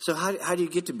thing. So, how do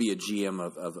you get to be a GM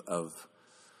of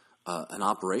an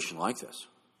operation like this?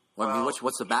 Well, I mean,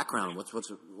 what's the background? What's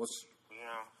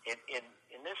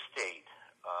in this state,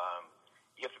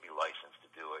 you have to be licensed to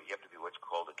do it. You have to be what's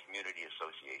called a community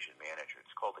association manager.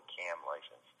 It's called a CAM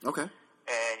license. Okay.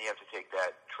 And you have to take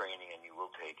that training, and you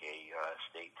will take a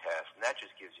state test, and that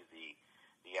just gives you the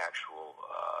actual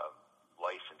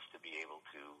license to be able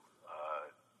to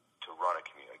run a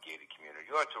gated community,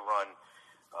 or to run,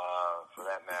 for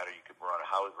that matter, you could run a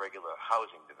regular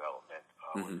housing development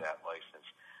with that license.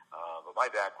 But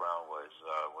my background was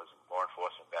law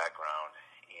enforcement background,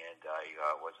 and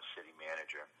I was a city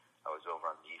manager. I was over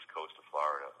on the east coast of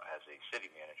Florida as a city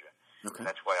manager. Okay. And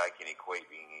that's why I can equate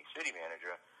being a city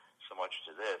manager so much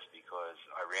to this, because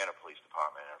I ran a police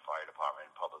department and a fire department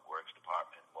and public works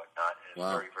department and whatnot, and it's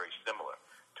very, very similar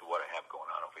to what I have going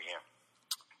on over here.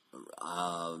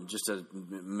 Just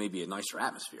maybe a nicer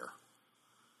atmosphere.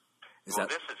 This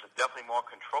is definitely more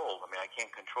controlled. I mean, I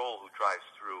can't control who drives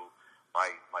through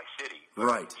my city, but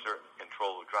I can certainly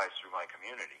control who drives through my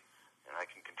community, and I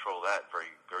can control that very,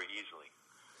 very easily.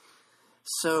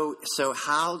 So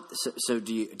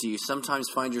do you sometimes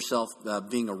find yourself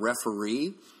being a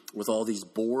referee with all these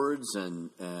boards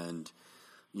and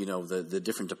the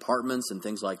different departments and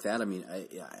things like that? I mean,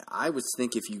 I would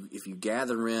think if you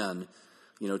gather in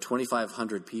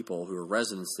 2,500 people who are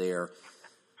residents there,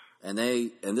 and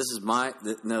this is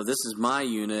my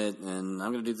unit, and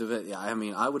I'm going to do the. I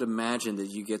mean, I would imagine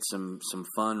that you get some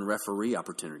fun referee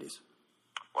opportunities.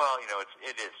 Well,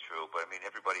 it is true, but I mean,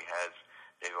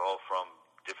 they're all from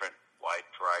different wide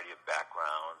variety of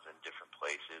backgrounds and different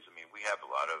places. I mean, we have a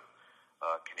lot of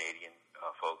Canadian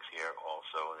folks here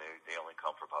also. They only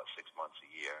come for about 6 months a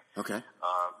year. Okay.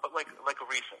 But like a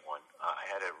recent one, I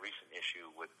had a recent issue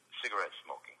with cigarette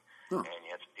smoking. Oh. And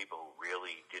you had some people who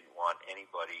really didn't want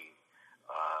anybody,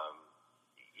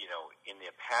 in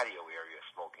their patio area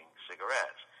smoking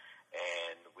cigarettes.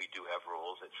 And we do have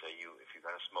rules that say if you're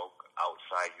going to smoke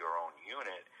outside your own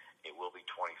unit, it will be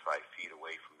 25 feet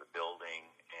away from the building,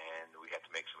 and we had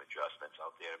to make some adjustments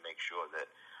out there to make sure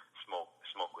that smoke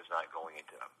was not going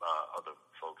into other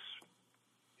folks'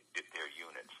 their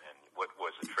units. And what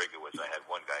was the trigger was I had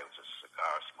one guy who was a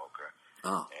cigar smoker,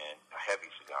 and a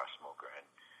heavy cigar smoker,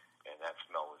 and that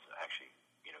smell was actually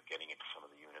getting into some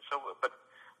of the units. So, but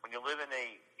when you live in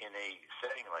a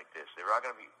setting like this, there are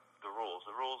going to be the rules.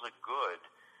 The rules are good,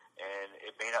 and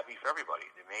it may not be for everybody.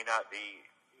 There may not be,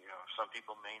 some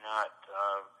people may not,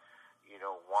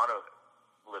 want to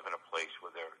live in a place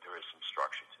where there is some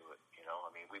structure to it. I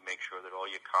mean, we make sure that all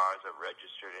your cars are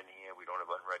registered in here. We don't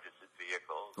have unregistered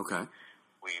vehicles. Okay.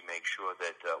 We make sure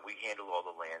that we handle all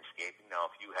the landscaping. Now,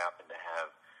 if you happen to have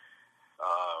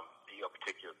your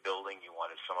particular building, you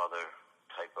wanted some other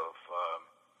type of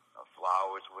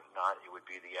flowers, whatnot, it would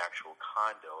be the actual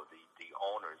condo, the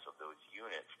owners of those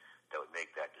units that would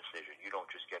make that decision. You don't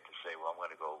just get to say, well, I'm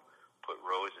going to go put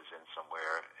roses in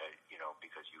somewhere,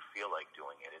 because you feel like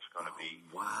doing it. It's going to be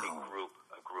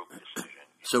a group decision.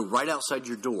 So right outside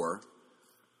your door,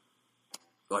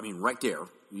 right there,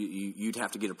 you'd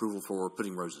have to get approval for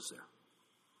putting roses there.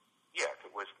 Yeah,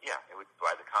 it would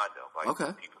by the condo,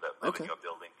 by people that live in your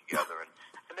building together, and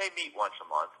they meet once a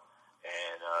month.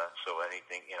 And so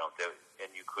anything,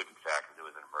 and you could, in fact, if there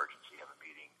was an emergency, have a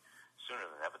meeting sooner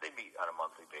than that. But they meet on a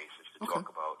monthly basis to talk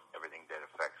about everything that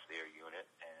affects their unit.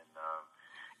 And,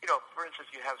 for instance,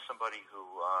 you have somebody who,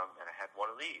 and I had one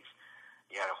of these,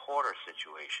 you had a hoarder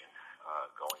situation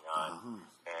going on,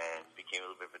 and became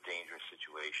a little bit of a dangerous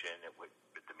situation. With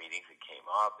the meetings, it came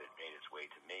up, it made its way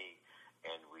to me,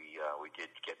 and we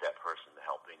did get that person the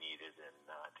help they needed, and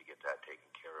to get that taken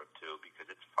care of too, because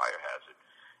it's a fire hazard.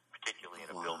 Particularly in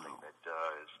a building that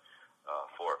is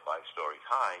 4 or 5 stories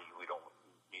high, we don't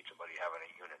need somebody having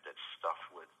a unit that's stuffed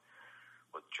with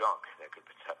junk that could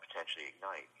potentially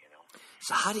ignite.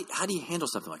 So how do you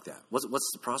handle something like that? What's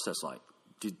the process like?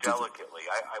 Delicately.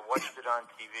 I watched it on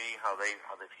TV how they've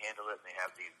handled it, and they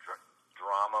have the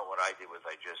drama. What I did was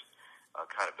I just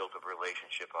kind of built a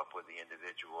relationship up with the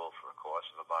individual for a course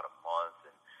of about a month,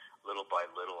 and little by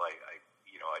little,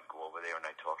 I'd go over there and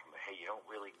I'd talk to them. Hey, you don't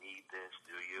really need this,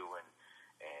 do you?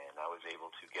 And I was able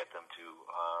to get them to,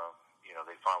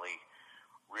 they finally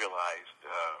realized,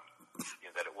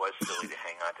 that it was silly to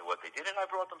hang on to what they did, and I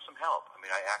brought them some help. I mean,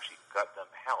 I actually got them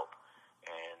help,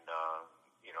 and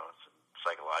some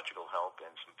psychological help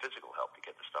and some physical help to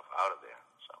get the stuff out of there.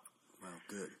 So. Well,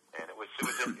 good. And it was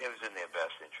in their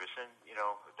best interest, and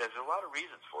there's a lot of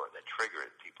reasons for it that trigger it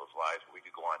in people's lives. We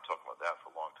could go on talking about that for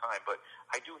a long time, but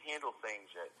I do handle things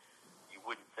that you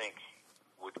wouldn't think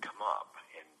would come up,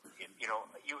 and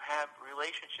you have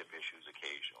relationship issues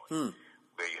occasionally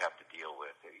where you have to deal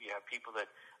with. You have people that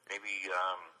maybe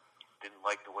didn't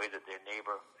like the way that their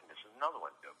neighbor, and this is another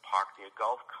one, parked their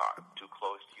golf cart too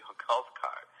close to your golf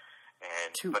cart,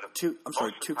 and too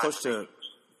close to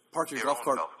park your golf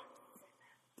cart.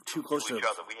 Too close to each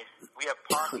other. We have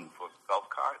parking for golf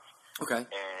carts. Okay.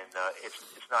 And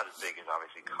it's not as big as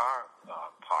obviously car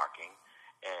parking,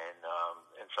 and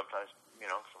sometimes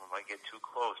someone might get too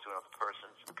close to another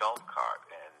person's golf cart,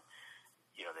 and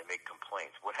they make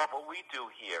complaints. What we do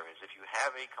here is if you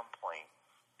have a complaint,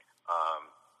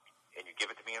 and you give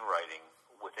it to me in writing,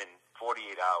 within 48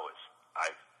 hours,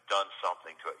 I've done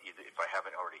something to it. Either if I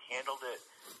haven't already handled it,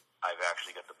 I've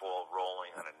actually got the ball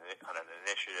rolling on an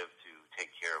initiative to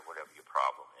take care of whatever your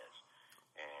problem is.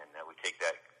 And we take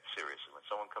that seriously. When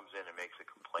someone comes in and makes a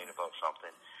complaint about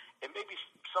something, it may be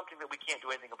something that we can't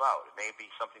do anything about. It may be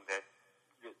something that,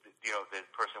 the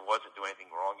person wasn't doing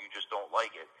anything wrong, you just don't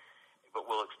like it. But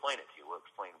we'll explain it to you. We'll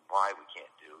explain why we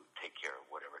can't take care of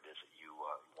whatever it is that you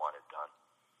want it done.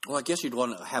 Well, I guess you'd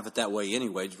want to have it that way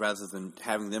anyways, rather than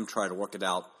having them try to work it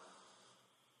out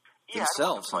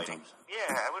themselves sometimes. Yeah,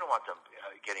 I wouldn't want them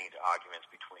getting into arguments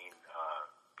between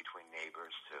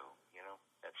neighbors too.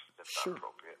 That's sure. Not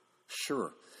appropriate.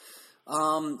 Sure.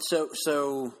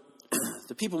 So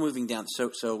the people moving down.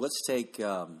 So let's take.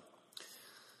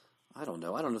 I don't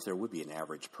know if there would be an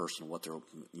average person, what their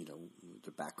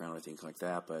their background or things like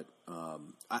that. But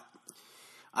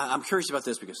I'm curious about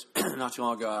this because not too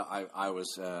long ago I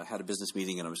was had a business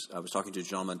meeting and I was talking to a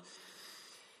gentleman.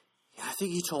 I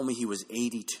think he told me he was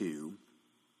 82,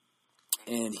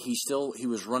 and he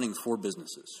was running 4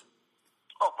 businesses.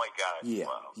 Oh my God! Yeah,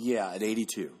 Wow. yeah, at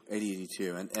 82,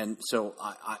 and so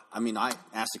I mean, I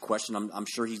asked the question. I'm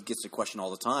sure he gets the question all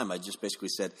the time. I just basically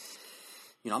said,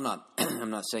 I'm not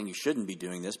I'm not saying you shouldn't be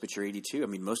doing this, but you're 82. I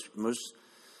mean, most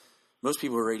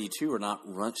people who are 82 are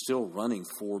not still running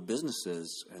for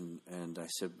businesses, and I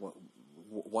said,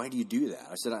 why do you do that?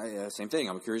 I said, same thing.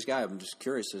 I'm a curious guy. I'm just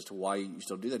curious as to why you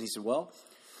still do that. He said, well.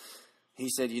 He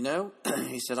said, he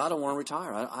said, I don't want to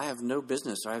retire. I have no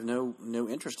business. I have no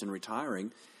interest in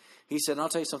retiring. He said, and I'll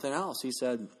tell you something else. He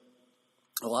said,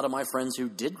 a lot of my friends who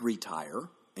did retire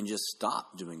and just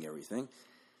stopped doing everything,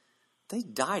 they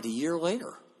died a year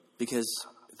later because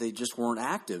they just weren't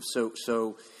active.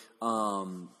 So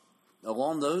along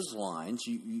those lines,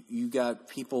 you got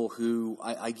people who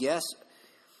I guess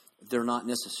they're not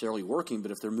necessarily working,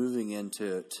 but if they're moving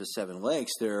into Seven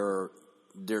Lakes,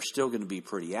 they're still going to be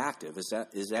pretty active. Is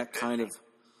that kind of?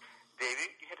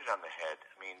 David, you hit it on the head.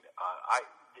 I mean,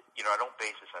 I don't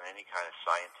base this on any kind of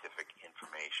scientific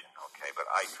information, okay? But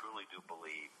I truly do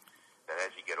believe that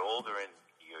as you get older in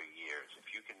your years,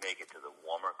 if you can make it to the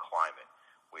warmer climate,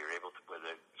 where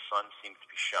the sun seems to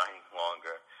be shining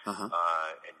longer,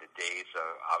 and the days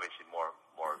are obviously more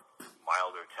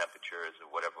milder temperatures,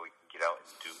 or whatever, we can get out and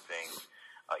do things.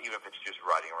 Even if it's just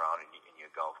riding around in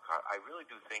your golf cart, I really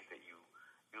do think that you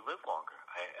live longer.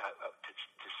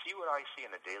 To see what I see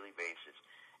on a daily basis,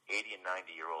 80 and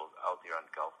 90-year-olds out there on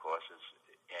golf courses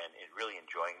and really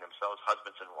enjoying themselves,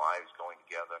 husbands and wives going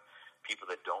together, people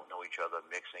that don't know each other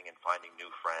mixing and finding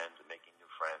new friends and making new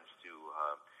friends to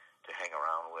hang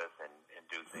around with and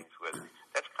do things with.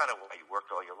 That's kind of why you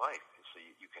worked all your life, so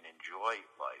you can enjoy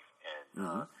life.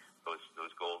 And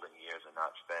those golden years are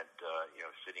not spent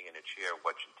sitting in a chair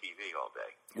watching TV all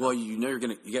day. Well, you're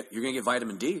gonna get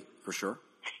vitamin D for sure.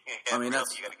 Yeah, I mean, really,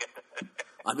 that's. you gotta get that.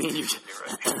 I mean,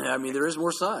 Right. I mean, there is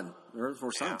more sun. There is more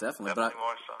sun, definitely. But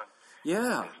more sun.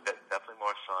 yeah, There's definitely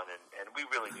more sun, and we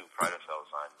really do pride ourselves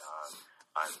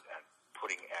on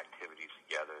putting activities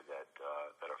together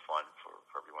that are fun for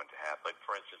everyone to have. Like,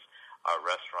 for instance, our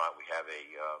restaurant, we have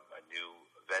a new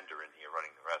vendor in here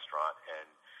running the restaurant, and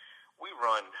we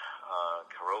run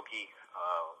karaoke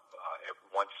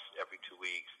once every 2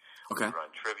 weeks. Okay. We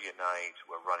run trivia nights.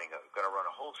 We're going to run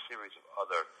a whole series of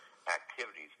other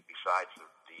activities besides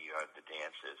the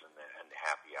dances and the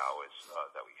happy hours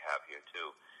that we have here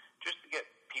too, just to get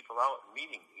people out and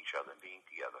meeting each other and being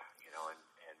together,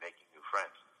 and making new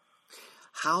friends.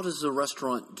 How does the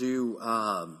restaurant do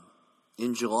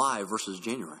in July versus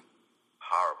January?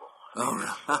 Horrible. Oh,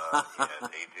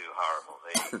 They do horrible.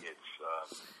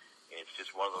 It's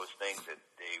just one of those things that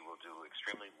they will do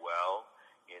extremely well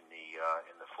in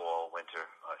the fall, winter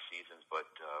seasons, but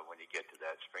when you get to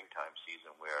that springtime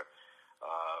season where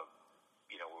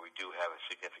where we do have a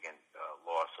significant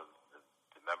loss of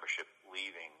the membership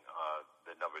leaving,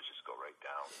 the numbers just go right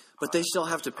down. but they still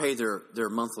have to pay their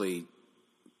monthly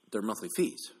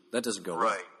fees. That doesn't go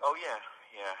right. Oh yeah.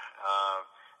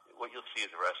 What you'll see is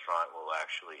the restaurant will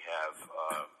actually have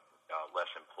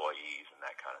less employees and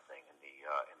that kind of thing in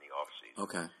the off season.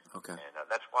 Okay. And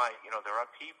that's why there are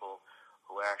people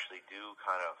who actually do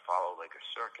kind of follow like a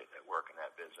circuit that work in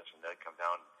that business, and they come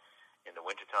down in the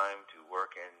wintertime to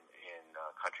work in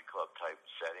country club type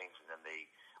settings, and then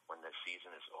when the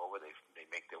season is over, they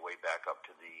make their way back up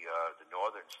to the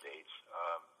northern states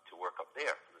to work up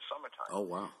there for the summertime. Oh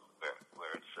wow.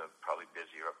 Where it's probably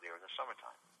busier up there in the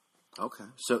summertime.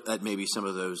 Okay, so that may be some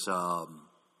of those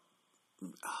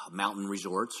mountain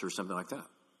resorts or something like that.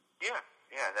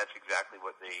 Yeah, that's exactly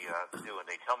what they do, and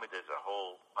they tell me there's a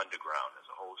whole underground,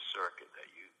 there's a whole circuit that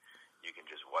you can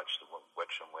just watch them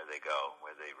where they go,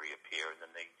 where they reappear, and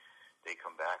then they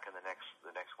come back in the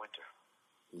next winter.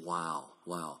 Wow.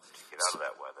 Get out of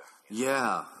that weather.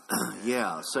 Yeah,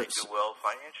 yeah. So they do well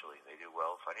financially. They do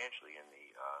well financially in the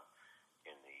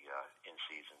in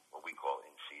season, what we call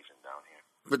in season down here.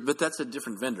 But that's a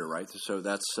different vendor, right? So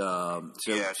that's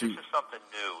this is something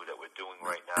new that we're doing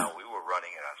right now. We were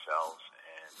running it ourselves,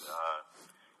 and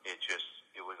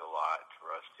it was a lot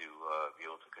for us to be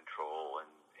able to control,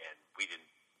 and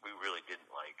we really didn't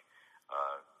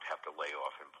have to lay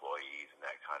off employees and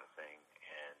that kind of thing.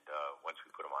 And once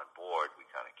we put them on board, we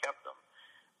kind of kept them.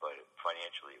 But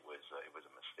financially, it was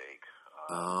a mistake.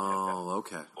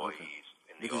 Okay. Employees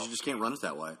in the because you just can't run it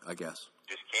that way, I guess.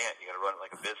 Just can't. You got to run it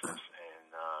like a business,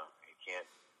 and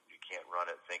you can't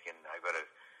run it thinking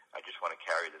I just want to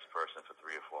carry this person for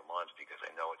 3 or 4 months because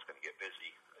I know it's going to get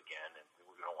busy again, and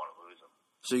we don't want to lose them.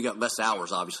 So you got less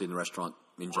hours, obviously, in the restaurant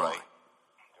in July.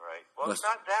 Right. Well, it's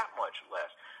not that much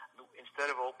less. Instead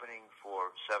of opening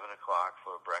for 7 o'clock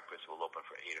for breakfast, we'll open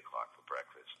for 8 o'clock for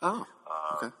breakfast. Oh,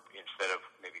 okay. Instead of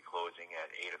maybe closing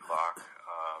at 8 o'clock,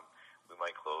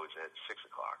 might close at 6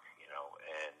 o'clock,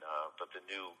 and but the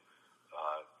new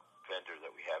vendor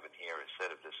that we have in here has said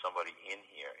if there's somebody in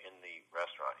here in the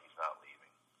restaurant, he's not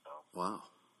leaving. So, wow.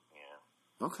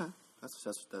 Yeah. Okay,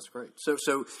 that's great. So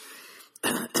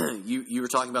you were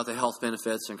talking about the health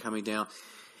benefits and coming down.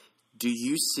 Do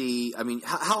you see? I mean,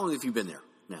 how long have you been there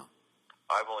now?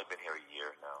 I've only been here a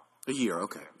year now. A year,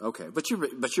 okay. But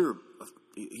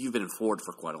you've been in Florida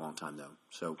for quite a long time, though.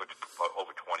 So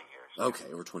Over 20 years.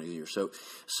 Okay, over 20 years.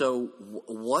 So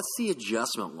what's the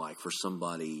adjustment like for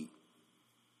somebody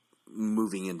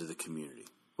moving into the community?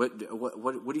 What do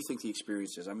you think the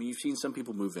experience is? I mean, you've seen some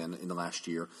people move in the last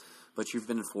year, but you've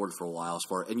been in Florida for a while,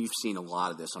 and you've seen a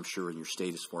lot of this, I'm sure, in your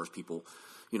state as far as people,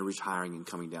 retiring and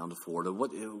coming down to Florida.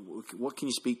 What can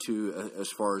you speak to as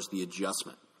far as the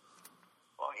adjustment?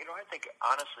 Well, I think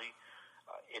honestly,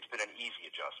 it's been an easy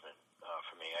adjustment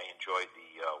for me. I enjoyed the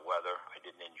weather. I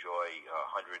didn't enjoy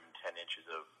 110 inches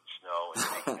of snow and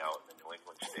hanging out in the New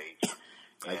England states.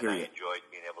 And I enjoyed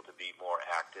being able to be more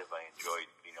active. I enjoyed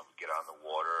being able to get on the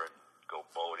water and go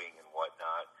boating and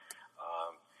whatnot.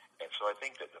 And so I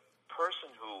think that the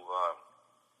person who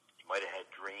might have had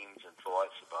dreams and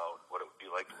thoughts about what it would be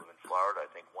like to live in Florida, I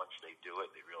think once they do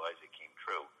it, they realize it came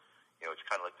true. It's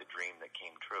kind of like the dream that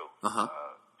came true. Uh-huh.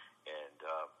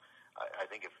 I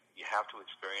think if you have to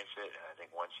experience it, and I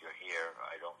think once you're here,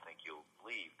 I don't think you'll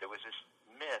leave. There was this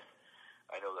myth,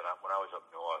 I know that when I was up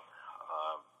north,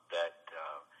 that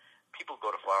people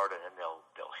go to Florida and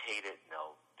they'll hate it and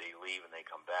they leave and they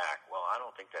come back. Well, I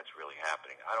don't think that's really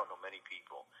happening. I don't know many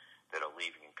people that are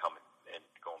leaving and coming and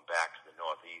going back to the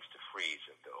Northeast to freeze.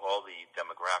 All the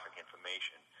demographic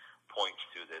information points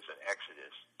to there's an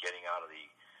exodus getting out of the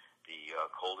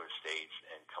colder states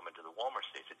and coming to the warmer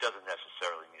states. It doesn't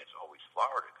necessarily mean it's always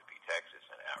Florida. It could be Texas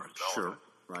and Arizona. Sure,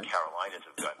 right. The Carolinas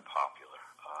have gotten popular.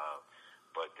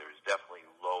 But there's definitely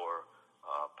lower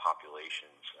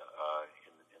populations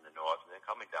in the north, and they're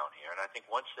coming down here. And I think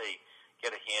once they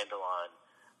get a handle on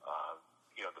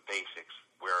the basics,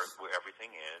 where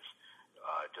everything is,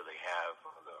 do they have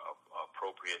the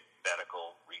appropriate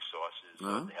medical resources?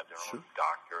 Do they have their own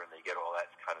doctor, and they get all that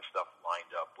kind of stuff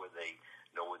lined up where they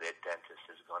know where their dentist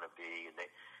is going to be, and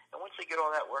once they get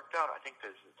all that worked out, I think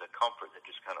there's a comfort that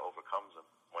just kind of overcomes them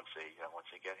once they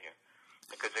get here,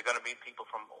 because they're going to meet people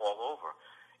from all over.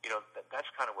 That's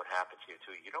kind of what happens here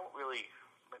too. You don't really,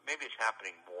 maybe it's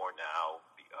happening more now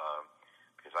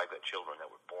because I've got children that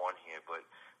were born here, but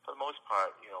for the most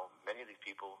part, many of these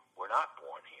people were not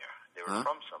born here. They were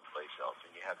from someplace else,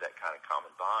 and you have that kind of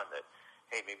common bond that,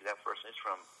 hey, maybe that person is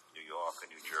from New York or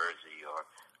New Jersey or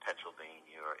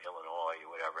Pennsylvania or Illinois or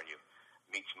whatever, and you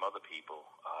meet some other people,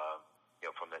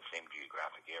 from that same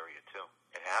geographic area too.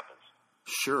 It happens.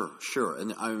 Sure.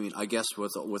 And I mean, I guess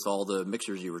with all the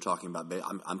mixers you were talking about,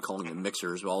 I'm calling them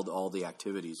mixers, all the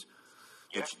activities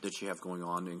that you have going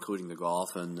on, including the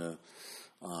golf and the,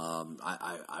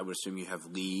 I would assume you have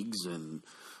leagues and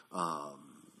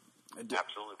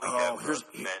absolutely. We have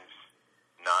men's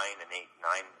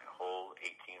 9-hole,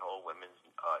 18-hole, women's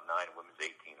 9 and women's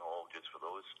 18-hole just for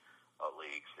those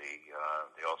leagues. They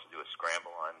also do a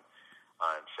scramble on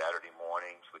Saturday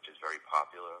mornings, which is very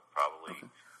popular. Probably,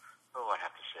 I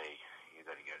have to say, you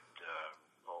got to get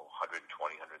 120,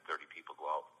 130 people go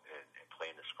out and play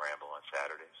in the scramble on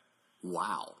Saturdays.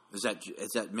 Wow, is that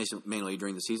mainly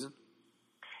during the season?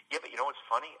 Yeah, but what's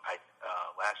funny?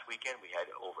 Last weekend we had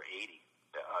over 80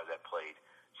 that played.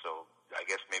 So I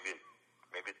guess maybe the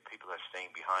people that are staying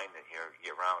behind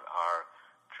year round are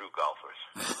true golfers.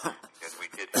 Because we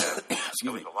did have there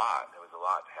was a lot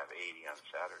to have 80 on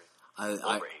Saturday.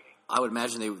 Over 80. I would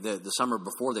imagine the summer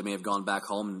before they may have gone back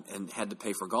home and had to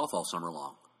pay for golf all summer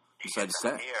long. Besides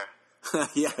stay.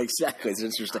 Yeah, exactly. It's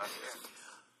interesting.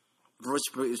 Which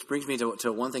brings me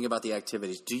to one thing about the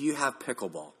activities. Do you have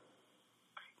pickleball?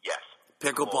 Yes.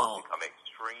 Pickleball. It's become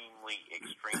extremely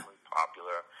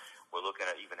popular. We're looking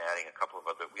at even adding a couple of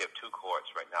other. We have 2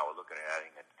 courts right now. We're looking at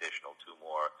adding an additional 2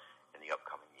 more in the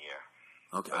upcoming year.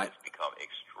 Okay. So it's become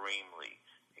extremely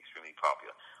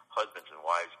popular. Husbands and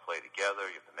wives play together.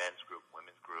 You have the men's group,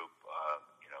 women's group.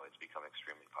 It's become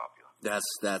extremely popular.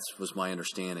 That was my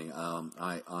understanding.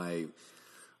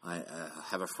 I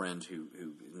have a friend who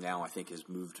now I think has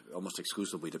moved almost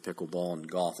exclusively to pickleball and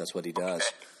golf. That's what he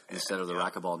does instead of the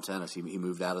racquetball and tennis. He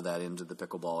moved out of that into the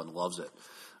pickleball and loves it.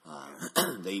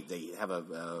 They have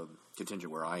a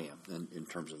contingent where I am in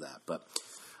terms of that. But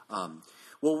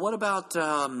well, what about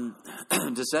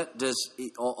does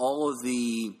all of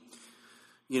the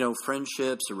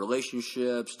friendships or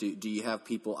relationships? Do you have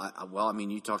people?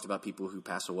 You talked about people who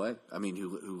pass away.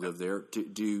 Who live there.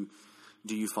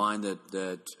 Do you find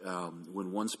that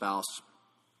when one spouse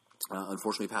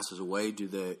unfortunately passes away,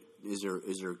 is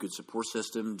there a good support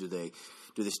system? Do they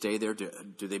stay there?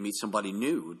 Do they meet somebody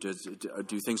new?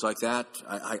 Do things like that?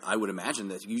 I would imagine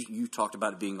that you talked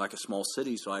about it being like a small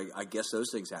city, so I guess those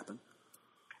things happen.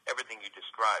 Everything you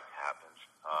described happens.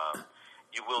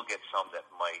 You will get some that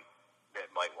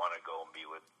might want to go and be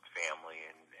with family,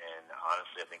 and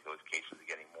honestly, I think those cases are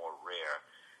getting more rare.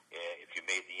 If you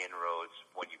made the inroads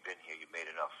when you've been here, you've made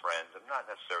enough friends. I'm not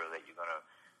necessarily that you're going to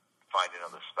find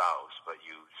another spouse, but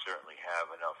you certainly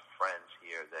have enough friends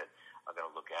here that are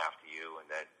going to look after you, and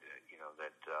that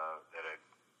that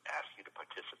ask you to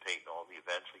participate in all the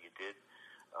events that you did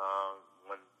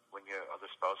when your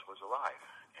other spouse was alive.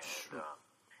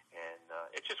 And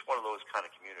it's just one of those kind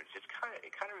of communities. It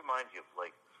kind of reminds you of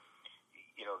like,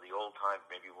 the old time,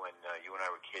 maybe when you and I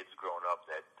were kids growing up,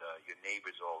 that your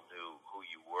neighbors all knew who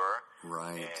you were,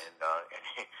 right? And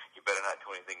you better not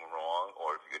do anything wrong,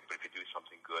 or if you do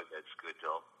something good, that's good.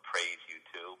 They'll praise you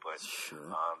too. But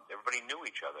sure. Everybody knew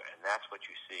each other, and that's what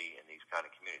you see in these kind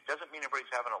of communities. Doesn't mean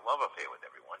everybody's having a love affair with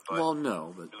everyone, but well,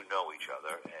 no, but do know each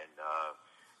other, and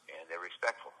they're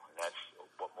respectful, and that's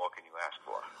what more can you ask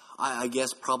for? I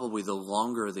guess probably the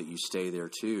longer that you stay there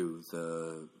too,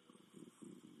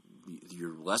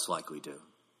 you're less likely to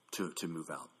move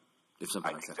out if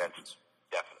something like that happens.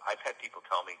 Definitely. I've had people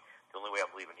tell me the only way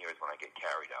I'm leaving here is when I get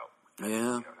carried out.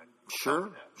 Yeah,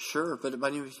 sure. But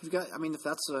if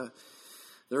that's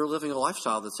they're living a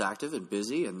lifestyle that's active and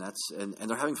busy, and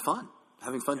they're having fun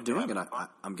doing it.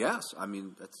 I'm guess. I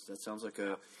mean, that sounds like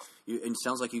it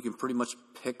sounds like you can pretty much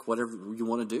pick whatever you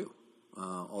want to do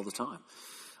all the time.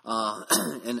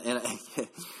 And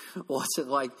what's it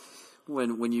like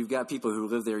when you've got people who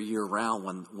live there year round?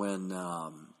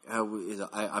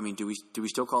 Do we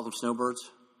still call them snowbirds?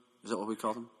 Is that what we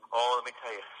call them? Oh, let me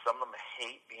tell you, some of them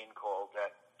hate being called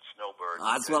that, snowbird.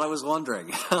 That's what I was wondering.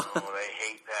 They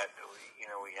hate that.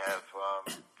 We have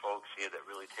folks here that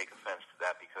really take offense to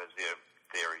that, because their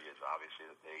theory is obviously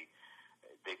that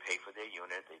they pay for their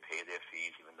unit, they pay their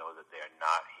fees, even though that they're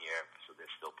not here, so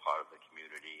they're still part of the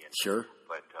community. And, sure.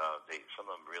 But some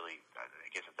of them really, I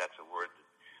guess if that's a word, that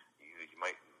you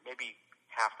might, maybe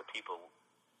half the people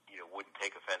wouldn't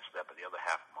take offense to that, but the other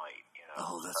half might.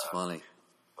 Oh, that's funny.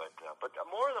 But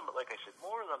more of them, like I said,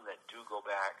 more of them that do go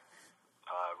back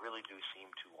really do seem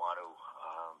to want to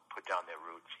put down their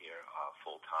roots here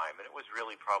full time. And it was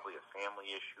really probably a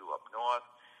family issue up north.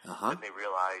 Uh-huh. And they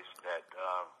realized that,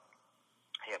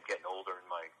 hey, I'm getting older, in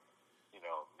my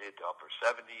mid to upper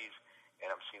 70s, and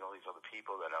I'm seeing all these other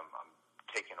people that I'm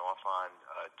taking off on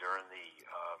during the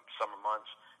summer months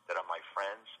that are my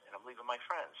friends, and I'm leaving my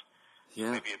friends.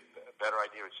 Yeah. Maybe a better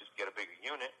idea is just get a bigger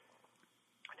unit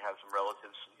and have some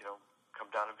relatives, come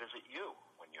down and visit you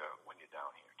when you're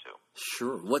down here too.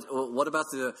 Sure. What about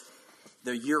the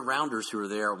year-rounders who are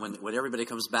there when everybody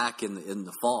comes back in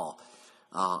the fall?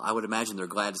 I would imagine they're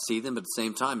glad to see them, but at the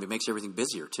same time, it makes everything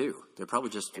busier too. They're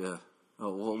probably just.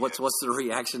 What's the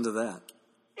reaction to that?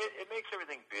 It makes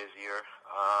everything busier,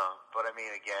 but I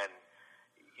mean, again,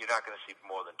 you're not going to see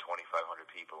more than 2,500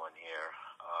 people in here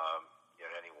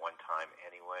at any one time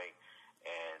anyway,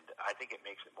 and I think it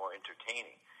makes it more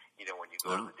entertaining. When you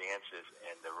go to the dances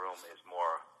and the room is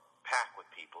more packed with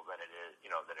people than it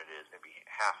is maybe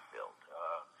half filled.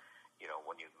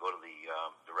 When you go to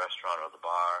the restaurant or the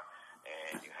bar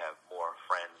and you have more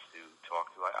friends to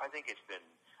talk to, I think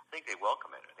they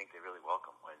welcome it. I think they really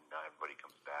welcome when everybody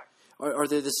comes back. Are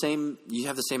they the same? You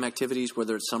have the same activities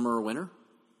whether it's summer or winter?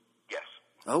 Yes.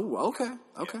 Oh, okay.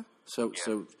 Yeah. So we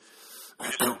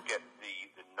just don't get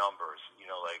the numbers.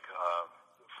 Like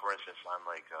for instance, on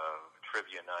like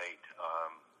trivia night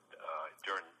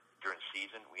during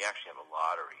season, we actually have a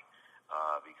lottery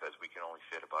because we can only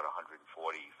fit about 145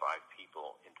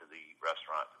 people into the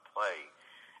restaurant to play,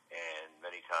 and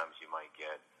many times you might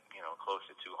get close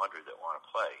to 200 that want to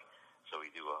play. So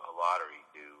we do a lottery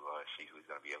to see who's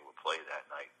going to be able to play that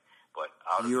night. But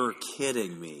you're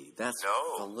kidding me? That's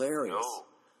hilarious. No.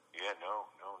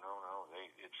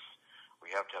 We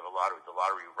have to have a lottery. The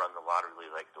lottery run the lottery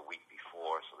like the week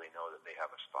before, so they know that they have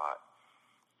a spot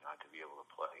to be able to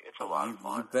play. It's a lot of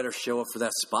fun. You better show up for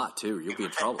that spot too. You'll be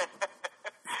in trouble.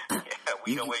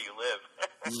 We know where you live.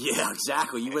 Yeah,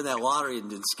 exactly. You win that lottery and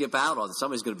then skip out on it.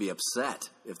 Somebody's going to be upset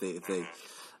if they.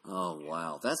 Oh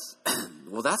wow, that's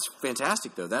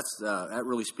fantastic though. That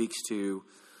really speaks to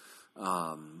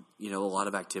a lot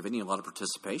of activity and a lot of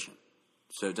participation.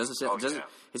 So it doesn't sound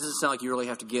like you really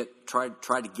have to try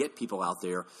to get people out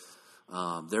there.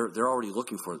 They're already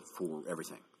looking for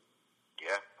everything.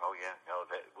 Yeah. Oh yeah. No.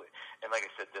 And like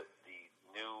I said, the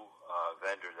new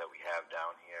vendor that we have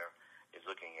down here is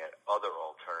looking at other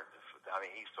alternatives. I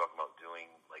mean, he's talking about doing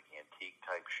like antique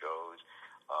type shows,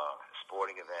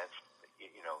 sporting events,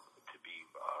 to be,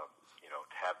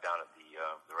 to have down at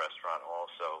the restaurant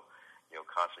also,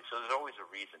 constantly. So there's always a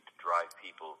reason to drive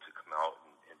people to come out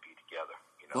and be together.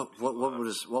 What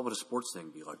would a sports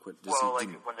thing be like? When there's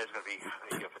going to be,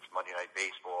 if it's Monday Night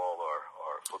Baseball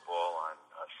or football on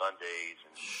Sundays,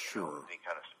 and sure, any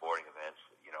kind of sporting events,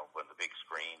 when the big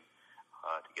screen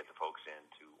to get the folks in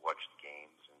to watch the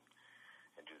games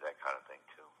and do that kind of thing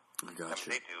too. I got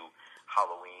you. They do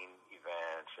Halloween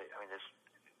events. I mean, there's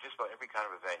just about every kind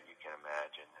of event you can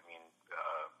imagine. I mean,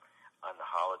 on the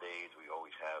holidays, we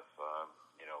always have,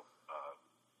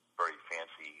 very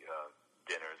fancy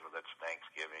dinners, whether it's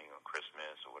Thanksgiving or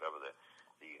Christmas or whatever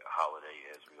the holiday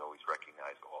is. We always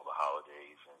recognize all the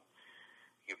holidays and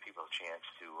give people a chance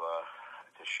to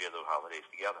share those holidays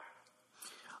together.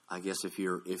 I guess if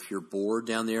you're bored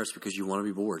down there, it's because you want to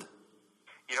be bored.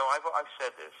 I've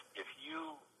said this. If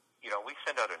we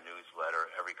send out a newsletter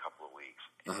every couple of weeks,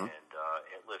 and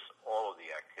it lists all of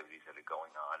the activities that are going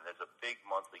on. There's a big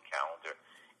monthly calendar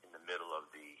in the middle of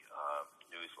the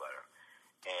newsletter.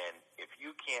 And if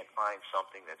you can't find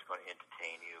something that's going to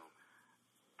entertain you,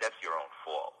 that's your own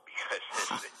fault,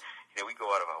 because we go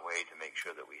out of our way to make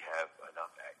sure that we have enough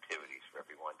activities for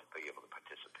everyone to be able to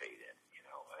participate in.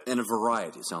 And a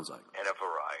variety, it sounds like. And a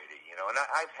variety, and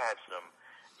I've had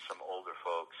some older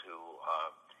folks who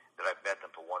that I've met them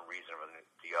for one reason or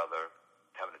the other,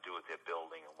 having to do with their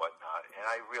building and whatnot, and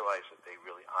I realize that they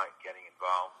really aren't getting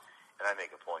involved, and I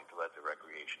make a point to let the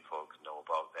recreation folks know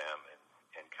about them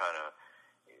and kind of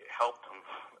help them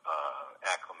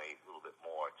acclimate a little bit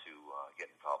more to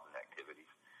get involved in activities,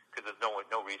 because there's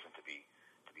no reason to be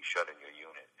shut in your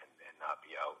unit and not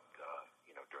be out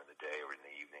during the day or in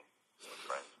the evening with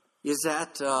friends. Is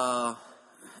that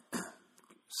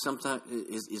sometimes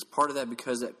is part of that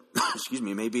because that excuse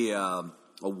me, maybe a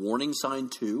warning sign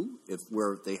too,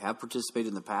 where they have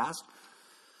participated in the past,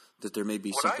 that there may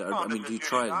be something. I mean, do you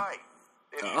try?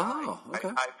 Oh, okay.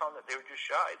 I found that they were just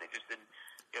shy. They just didn't.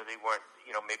 They weren't.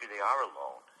 Maybe they are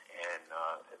alone,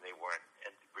 and they weren't.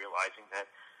 And realizing that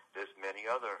there's many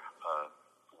other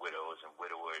widows and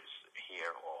widowers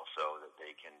here also that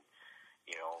they can,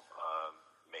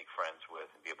 make friends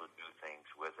with and be able to do things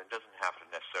with. And it doesn't have to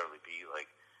necessarily be like,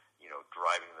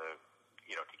 driving to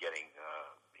getting,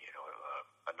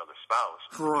 another spouse.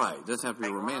 Right. It doesn't have to be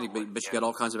romantic, but you got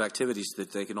all kinds of activities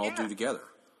that they can all do together.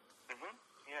 Mm-hmm.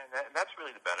 Yeah, and that's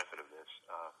really the benefit of this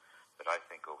that I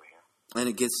think over here. And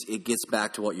it gets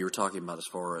back to what you were talking about as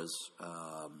far as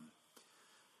a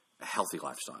healthy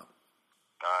lifestyle.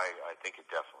 I think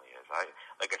it definitely is.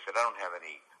 Like I said, I don't have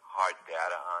any hard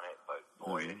data on it, but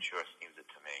boy, it sure seems it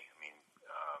to me. I mean,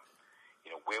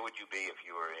 where would you be if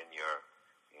you were in your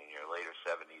later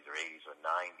 70s or 80s or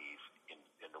 90s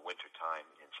in the wintertime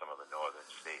in some of the northern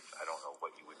states? I don't know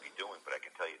what you would be doing, but I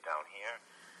can tell you down here,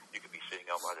 you could be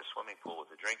sitting out by the swimming pool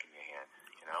with a drink in your hand,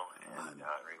 and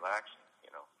relaxing,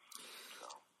 So.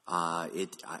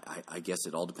 I guess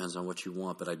it all depends on what you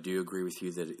want, but I do agree with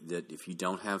you that if you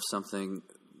don't have something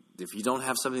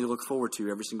to look forward to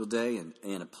every single day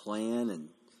and a plan and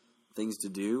things to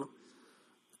do,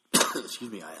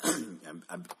 excuse me,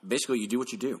 I basically you do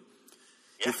what you do.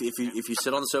 Yeah. If you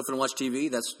sit on the sofa and watch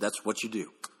TV, that's what you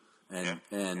do, and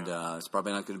it's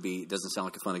probably not going to be. It doesn't sound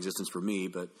like a fun existence for me,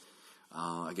 but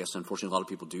I guess unfortunately a lot of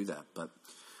people do that. But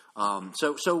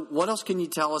so what else can you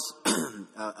tell us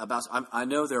about? I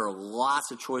know there are lots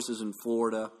of choices in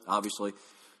Florida, obviously,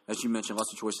 as you mentioned,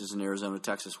 lots of choices in Arizona,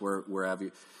 Texas, where have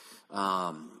you.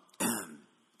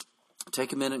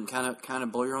 Take a minute and kind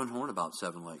of blow your own horn about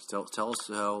Seven Lakes. Tell us tell us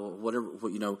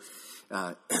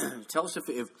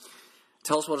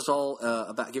tell us what it's all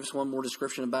about. Give us one more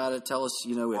description about it. Tell us,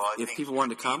 if people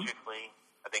wanted to come.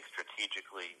 I think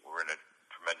strategically we're in a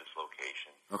tremendous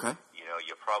location. Okay.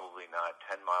 You're probably not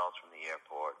 10 miles from the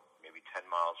airport, maybe 10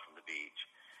 miles from the beach.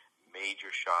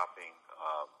 Major shopping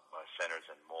centers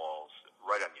and malls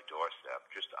right on your doorstep,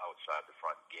 just outside the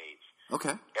front gates.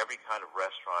 Okay. Every kind of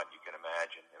restaurant you can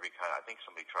imagine. I think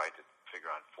somebody tried to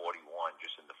figure on 41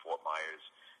 just in the Fort Myers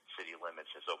city limits.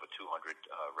 There's over 200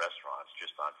 restaurants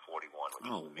just on 41,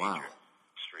 which is a major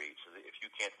street. So if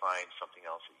you can't find something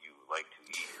else that you like to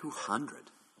eat, 200.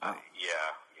 Wow.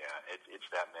 It's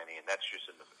that many, and that's just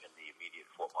in the immediate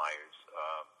Fort Myers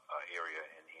area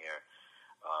in here.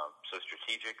 So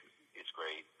strategic is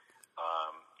great.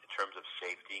 In terms of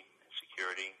safety and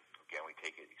security, again, we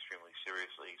take it extremely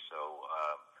seriously. So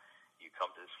you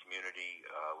come to this community,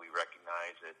 we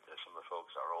recognize that some of the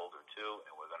folks are older too,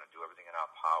 and we're going to do everything in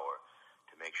our power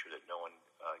to make sure that no one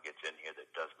gets in here that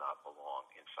does not belong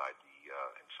inside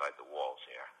the walls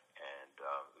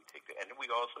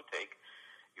also take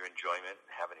your enjoyment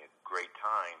and having a great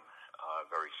time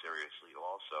very seriously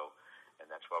also. And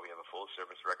that's why we have a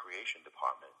full-service recreation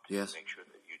department to Yes. make sure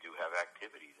that you do have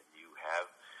activities and you have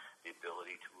the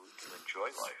ability to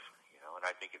enjoy life. And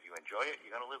I think if you enjoy it,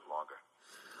 you're going to live longer.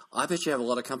 I bet you have a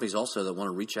lot of companies also that want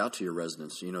to reach out to your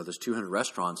residents. There's 200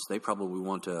 restaurants. They probably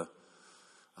want to.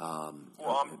 I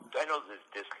know there's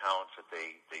discounts that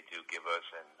they do give us,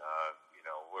 and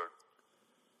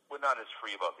we're not as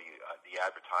free about the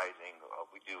advertising.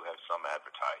 We do have some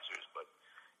advertisers, but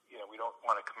we don't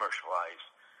want to commercialize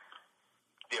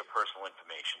their personal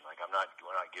information. Like we're not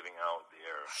giving out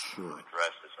their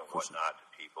addresses and whatnot to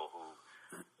people who,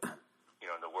 in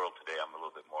the world today, I'm a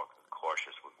little bit more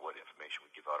cautious with what information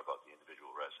we give out about the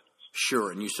individual residents. Sure,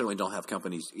 and you certainly don't have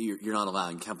companies. You're not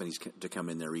allowing companies to come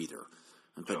in there either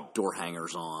and put door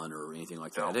hangers on or anything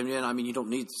like that. And you don't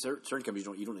need certain companies.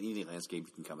 You don't need any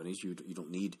landscaping companies. You don't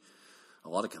need a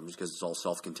lot of companies because it's all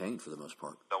self-contained for the most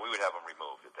part. No, we would have them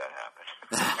removed if that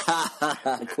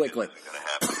happened. Quickly. It's going to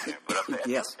happen here. But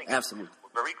yes, absolutely.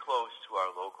 We're very close to our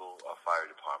local fire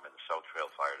department, the South Trail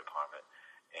Fire Department.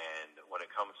 And when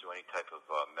it comes to any type of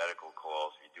medical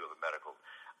calls, if you do have a medical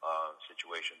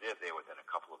situation, they're there within a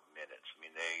couple of minutes. I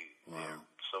mean, they're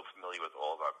so familiar with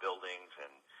all of our buildings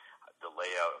and the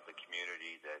layout of the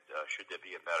community that should there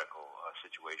be a medical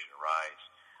situation arise,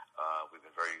 we've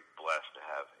been very blessed to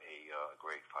have a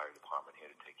great fire department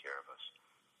here to take care of us.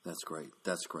 That's great.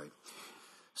 That's great.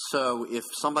 So if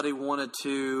somebody wanted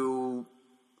to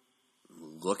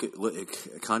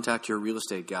contact your real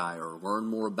estate guy or learn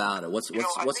more about it, what's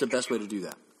the best way to do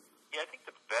that? Yeah, I think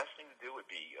the best thing to do would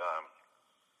be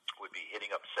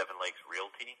hitting up Seven Lakes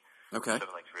Realty. Okay.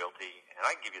 Seven Lakes Realty, and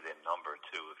I can give you their number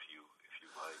too if you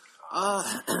like.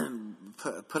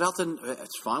 Put out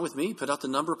it's fine with me. Put out the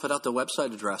number. Put out the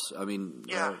website address. I mean.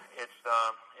 Yeah, it's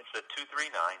a 239.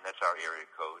 That's our area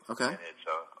code. Okay. And it's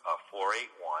a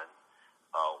 481-1552.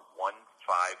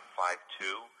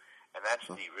 And that's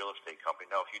the real estate company.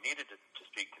 Now, if you needed to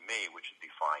speak to me, which would be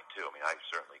fine, too. I mean, I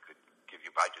certainly could give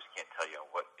you, but I just can't tell you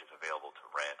what is available to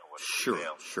rent or what is for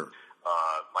sale. Sure.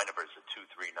 My number is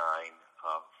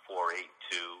 239-482-4540.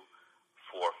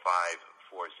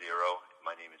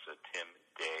 My name is Tim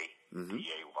Day,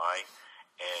 D-A-Y.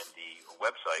 And the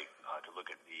website to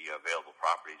look at the available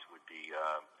properties would be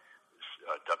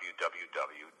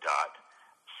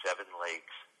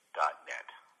www.sevenlakes.net.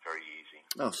 Very easy.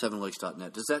 Oh,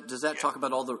 sevenlakes.net. Does that talk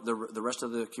about all the rest of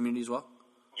the community as well?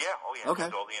 Yeah. Oh, yeah. Okay.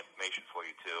 There's all the information for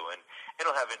you too, and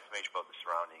it'll have information about the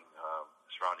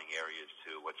surrounding areas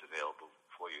too. What's available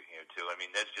for you here too. I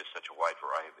mean, there's just such a wide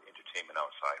variety of entertainment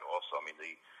outside. Also, I mean,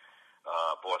 the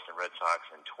Boston Red Sox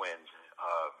and Twins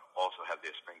also have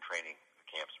their spring training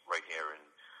camps right here, and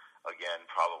again,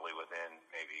 probably within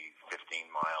maybe 15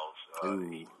 miles.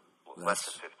 Less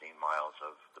than 15 miles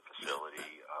of the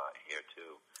facility here,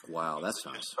 too. Wow, that's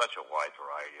nice. Just such a wide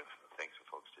variety of things for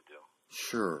folks to do.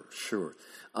 Sure.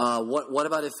 What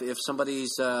about if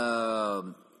somebody's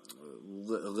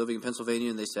living in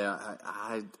Pennsylvania and they say,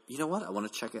 you know what, I want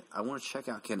to check it. I want to check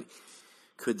out.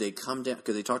 Could they come down?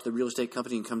 Could they talk to the real estate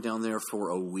company and come down there for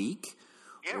a week?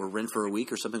 Yeah. Or rent for a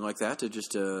week or something like that to We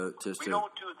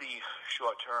don't do the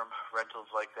short-term rentals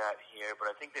like that here, but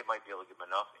I think they might be able to give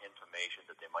enough information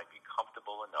that they might be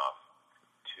comfortable enough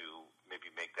to maybe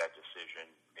make that decision,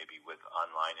 maybe with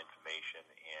online information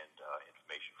and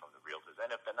information from the realtors.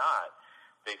 And if they're not,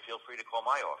 they feel free to call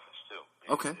my office too.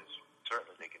 Okay.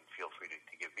 Certainly, they can feel free to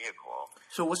give me a call.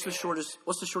 So what's the shortest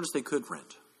they could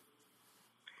rent?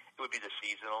 It would be the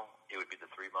seasonal. It would be the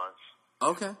 3 months.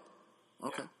 Okay.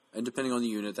 Yeah. And depending on the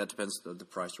unit, that depends the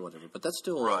price or whatever. But that's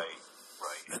still right.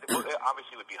 It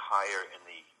obviously would be higher in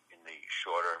the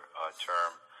shorter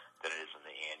term than it is in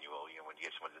the annual. When you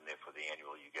get someone in there for the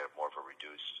annual, you get more of a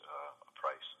reduced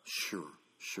price.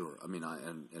 Sure. I mean,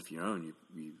 and if you own,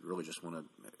 you really just want to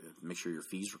make sure your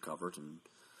fees are covered and.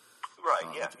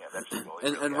 Right. That's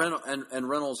and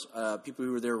rentals. People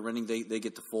who are there renting, they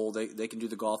get the full. They can do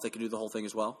the golf. They can do the whole thing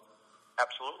as well.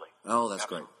 Absolutely. Oh, that's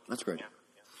great. That's great. Yeah.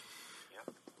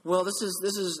 Well, this is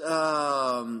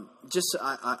just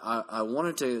I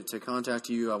wanted to contact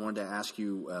you. I wanted to ask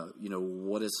you,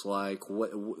 what it's like.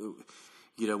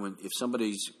 If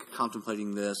somebody's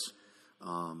contemplating this,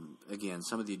 again,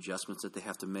 some of the adjustments that they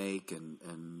have to make,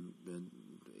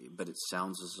 but it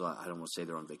sounds as I don't want to say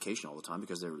they're on vacation all the time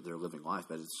because they're living life,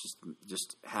 but it's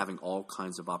just having all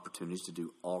kinds of opportunities to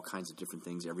do all kinds of different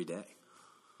things every day.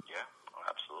 Yeah,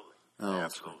 absolutely. Oh, I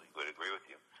absolutely would agree with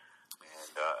you.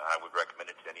 And I would recommend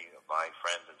it to any of my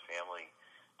friends and family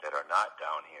that are not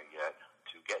down here yet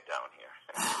to get down here.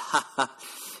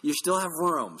 you still have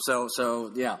room.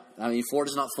 So yeah. I mean,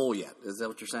 Florida's not full yet. Is that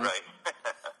what you're saying? Right.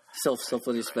 Still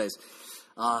plenty of space.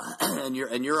 And you're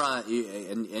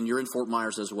in Fort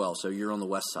Myers as well. So you're on the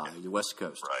west side, the West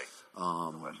Coast. Right.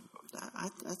 The West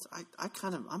Coast.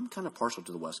 I'm kind of partial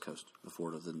to the West Coast of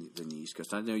Florida than the East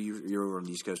Coast. I know you're on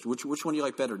the East Coast. Which one do you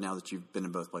like better now that you've been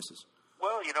in both places?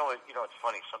 Well, it's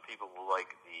funny. Some people will like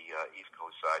the East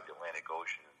Coast side. The Atlantic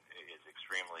Ocean is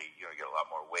extremely, you get a lot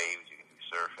more waves. You can do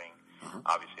surfing.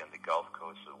 Obviously, on the Gulf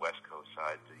Coast, the West Coast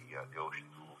side, the ocean,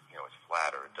 is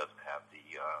flatter. It doesn't have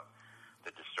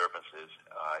the disturbances.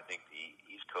 I think the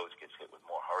East Coast gets hit with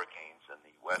more hurricanes than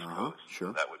the West Coast.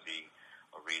 Sure. So that would be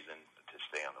a reason to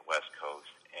stay on the West Coast.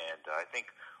 And I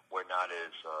think we're not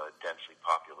as densely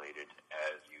populated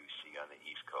as you see on the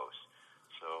East Coast.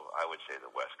 So I would say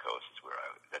the West Coast is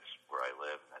that's where I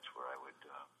live, and that's where I would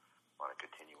want to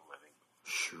continue living.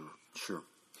 Sure.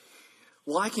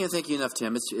 Well, I can't thank you enough,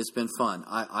 Tim. It's been fun.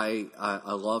 I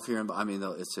love hearing. I mean,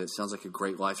 it sounds like a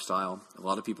great lifestyle. A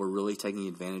lot of people are really taking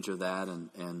advantage of that,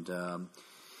 and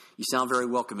you sound very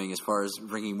welcoming as far as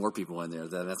bringing more people in there.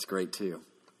 That's great too.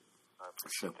 I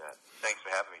appreciate that. Thanks for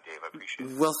having me, Dave. I appreciate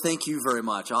it. Well, thank you very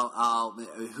much. I'll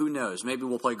who knows? Maybe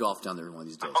we'll play golf down there one of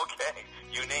these days. Okay,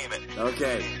 you name it.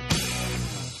 Okay.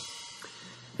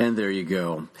 And there you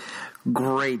go.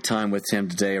 Great time with Tim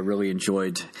today. I really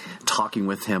enjoyed talking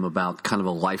with him about kind of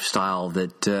a lifestyle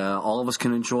that all of us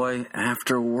can enjoy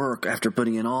after work, after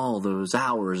putting in all those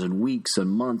hours and weeks and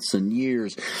months and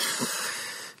years.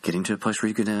 Getting to a place where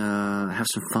you can have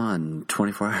some fun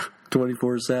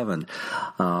 24/7.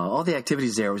 All the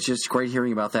activities there. It was just great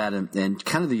hearing about that and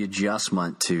kind of the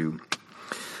adjustment to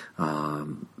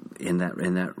in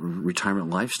that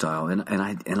retirement lifestyle. And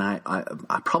I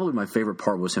probably my favorite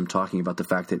part was him talking about the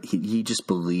fact that he just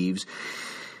believes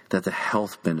that the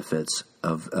health benefits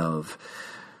of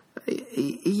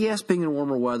yes, being in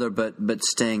warmer weather, but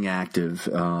staying active.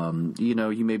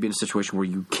 You may be in a situation where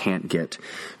you can't get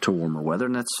to warmer weather,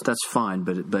 and that's fine.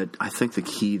 But I think the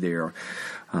key there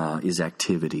is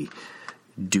activity,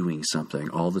 doing something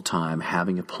all the time,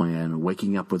 having a plan,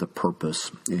 waking up with a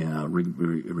purpose,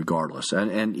 regardless,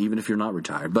 and even if you're not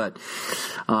retired. But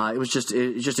it was just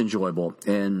enjoyable.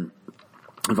 And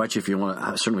I invite you, if you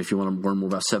want to learn more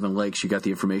about Seven Lakes, you got the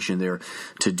information there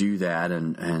to do that.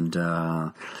 And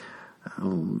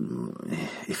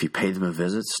if you pay them a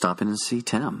visit, stop in and see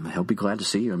Tim. He'll be glad to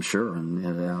see you, I'm sure,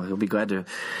 and he'll be glad to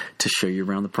show you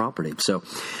around the property. So,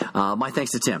 my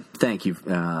thanks to Tim. Thank you,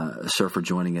 sir, for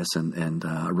joining us, and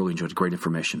I really enjoyed it. Great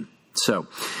information. So,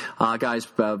 guys,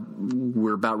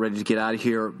 we're about ready to get out of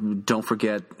here. Don't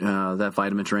forget that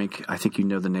vitamin drink. I think you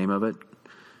know the name of it.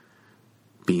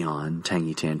 Beyond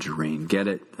Tangy Tangerine. Get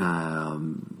it.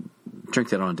 Drink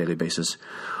that on a daily basis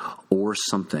or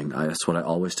something. That's what I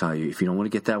always tell you. If you don't want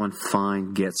to get that one,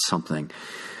 fine, get something.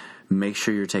 Make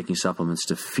sure you're taking supplements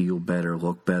to feel better,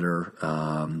 look better,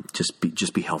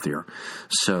 just be healthier.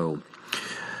 So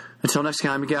until next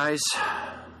time, you guys,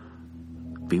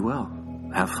 be well,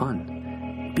 have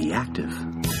fun, be active.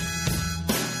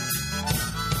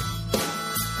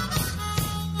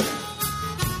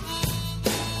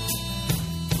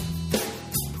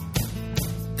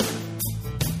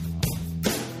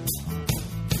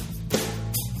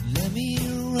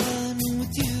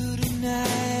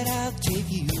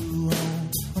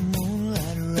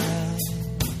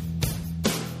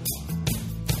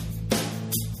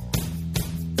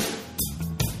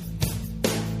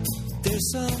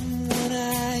 Someone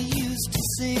I used to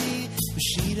see, but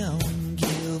she don't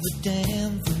give a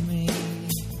damn for me.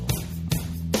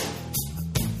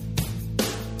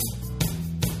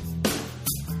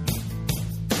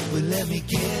 Well, let me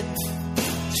get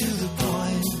to the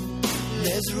point.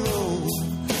 Let's roll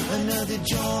another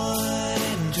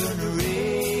joint, turn the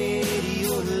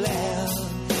radio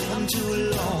loud. I'm too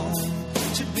alone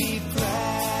to be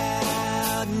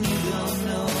proud, and you don't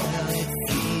know how it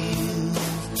feels.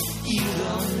 You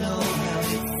don't know how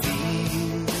it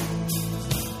feels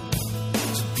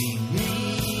to be me.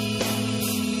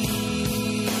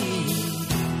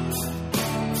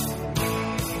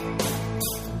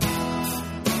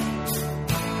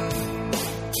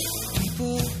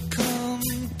 People come,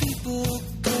 people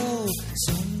go.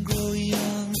 Some grow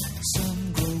young,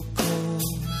 some grow cold.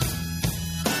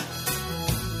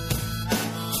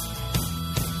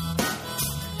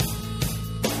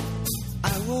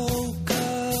 I woke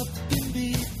up in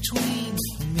between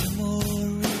a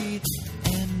memory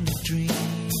and a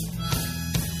dream.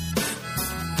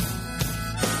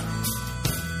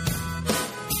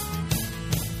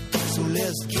 So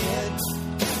let's get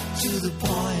to the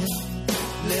point.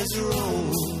 Let's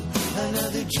roll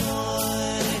another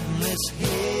joint. Let's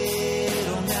head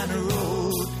on out.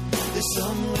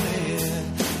 somewhere.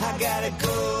 I gotta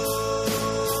go,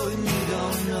 and you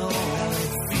don't know how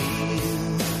it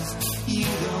feels. You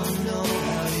don't know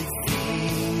how it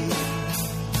feels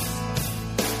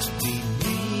to be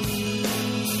me.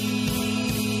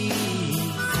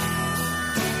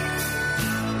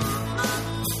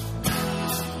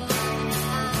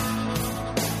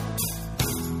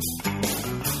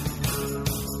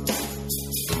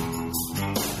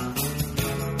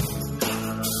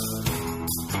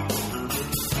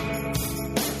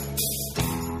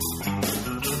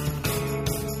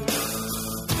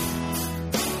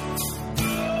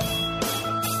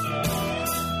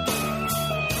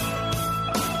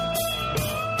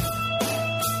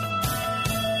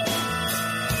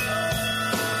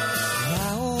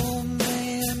 My old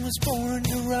man was born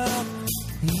to rock.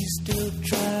 He's still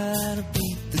trying to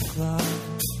beat the clock.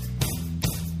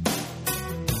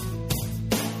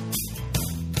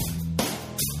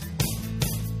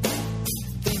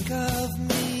 Think of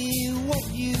me what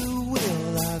you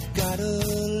will. I've got a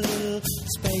little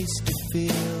space to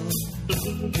fill.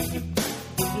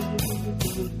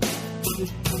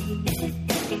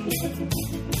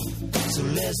 So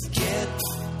let's get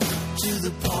to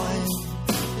the point.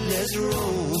 Let's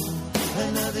roll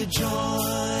another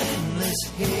joint. Let's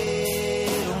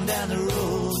head on down the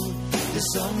road to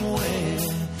somewhere.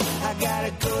 I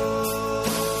gotta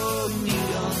go.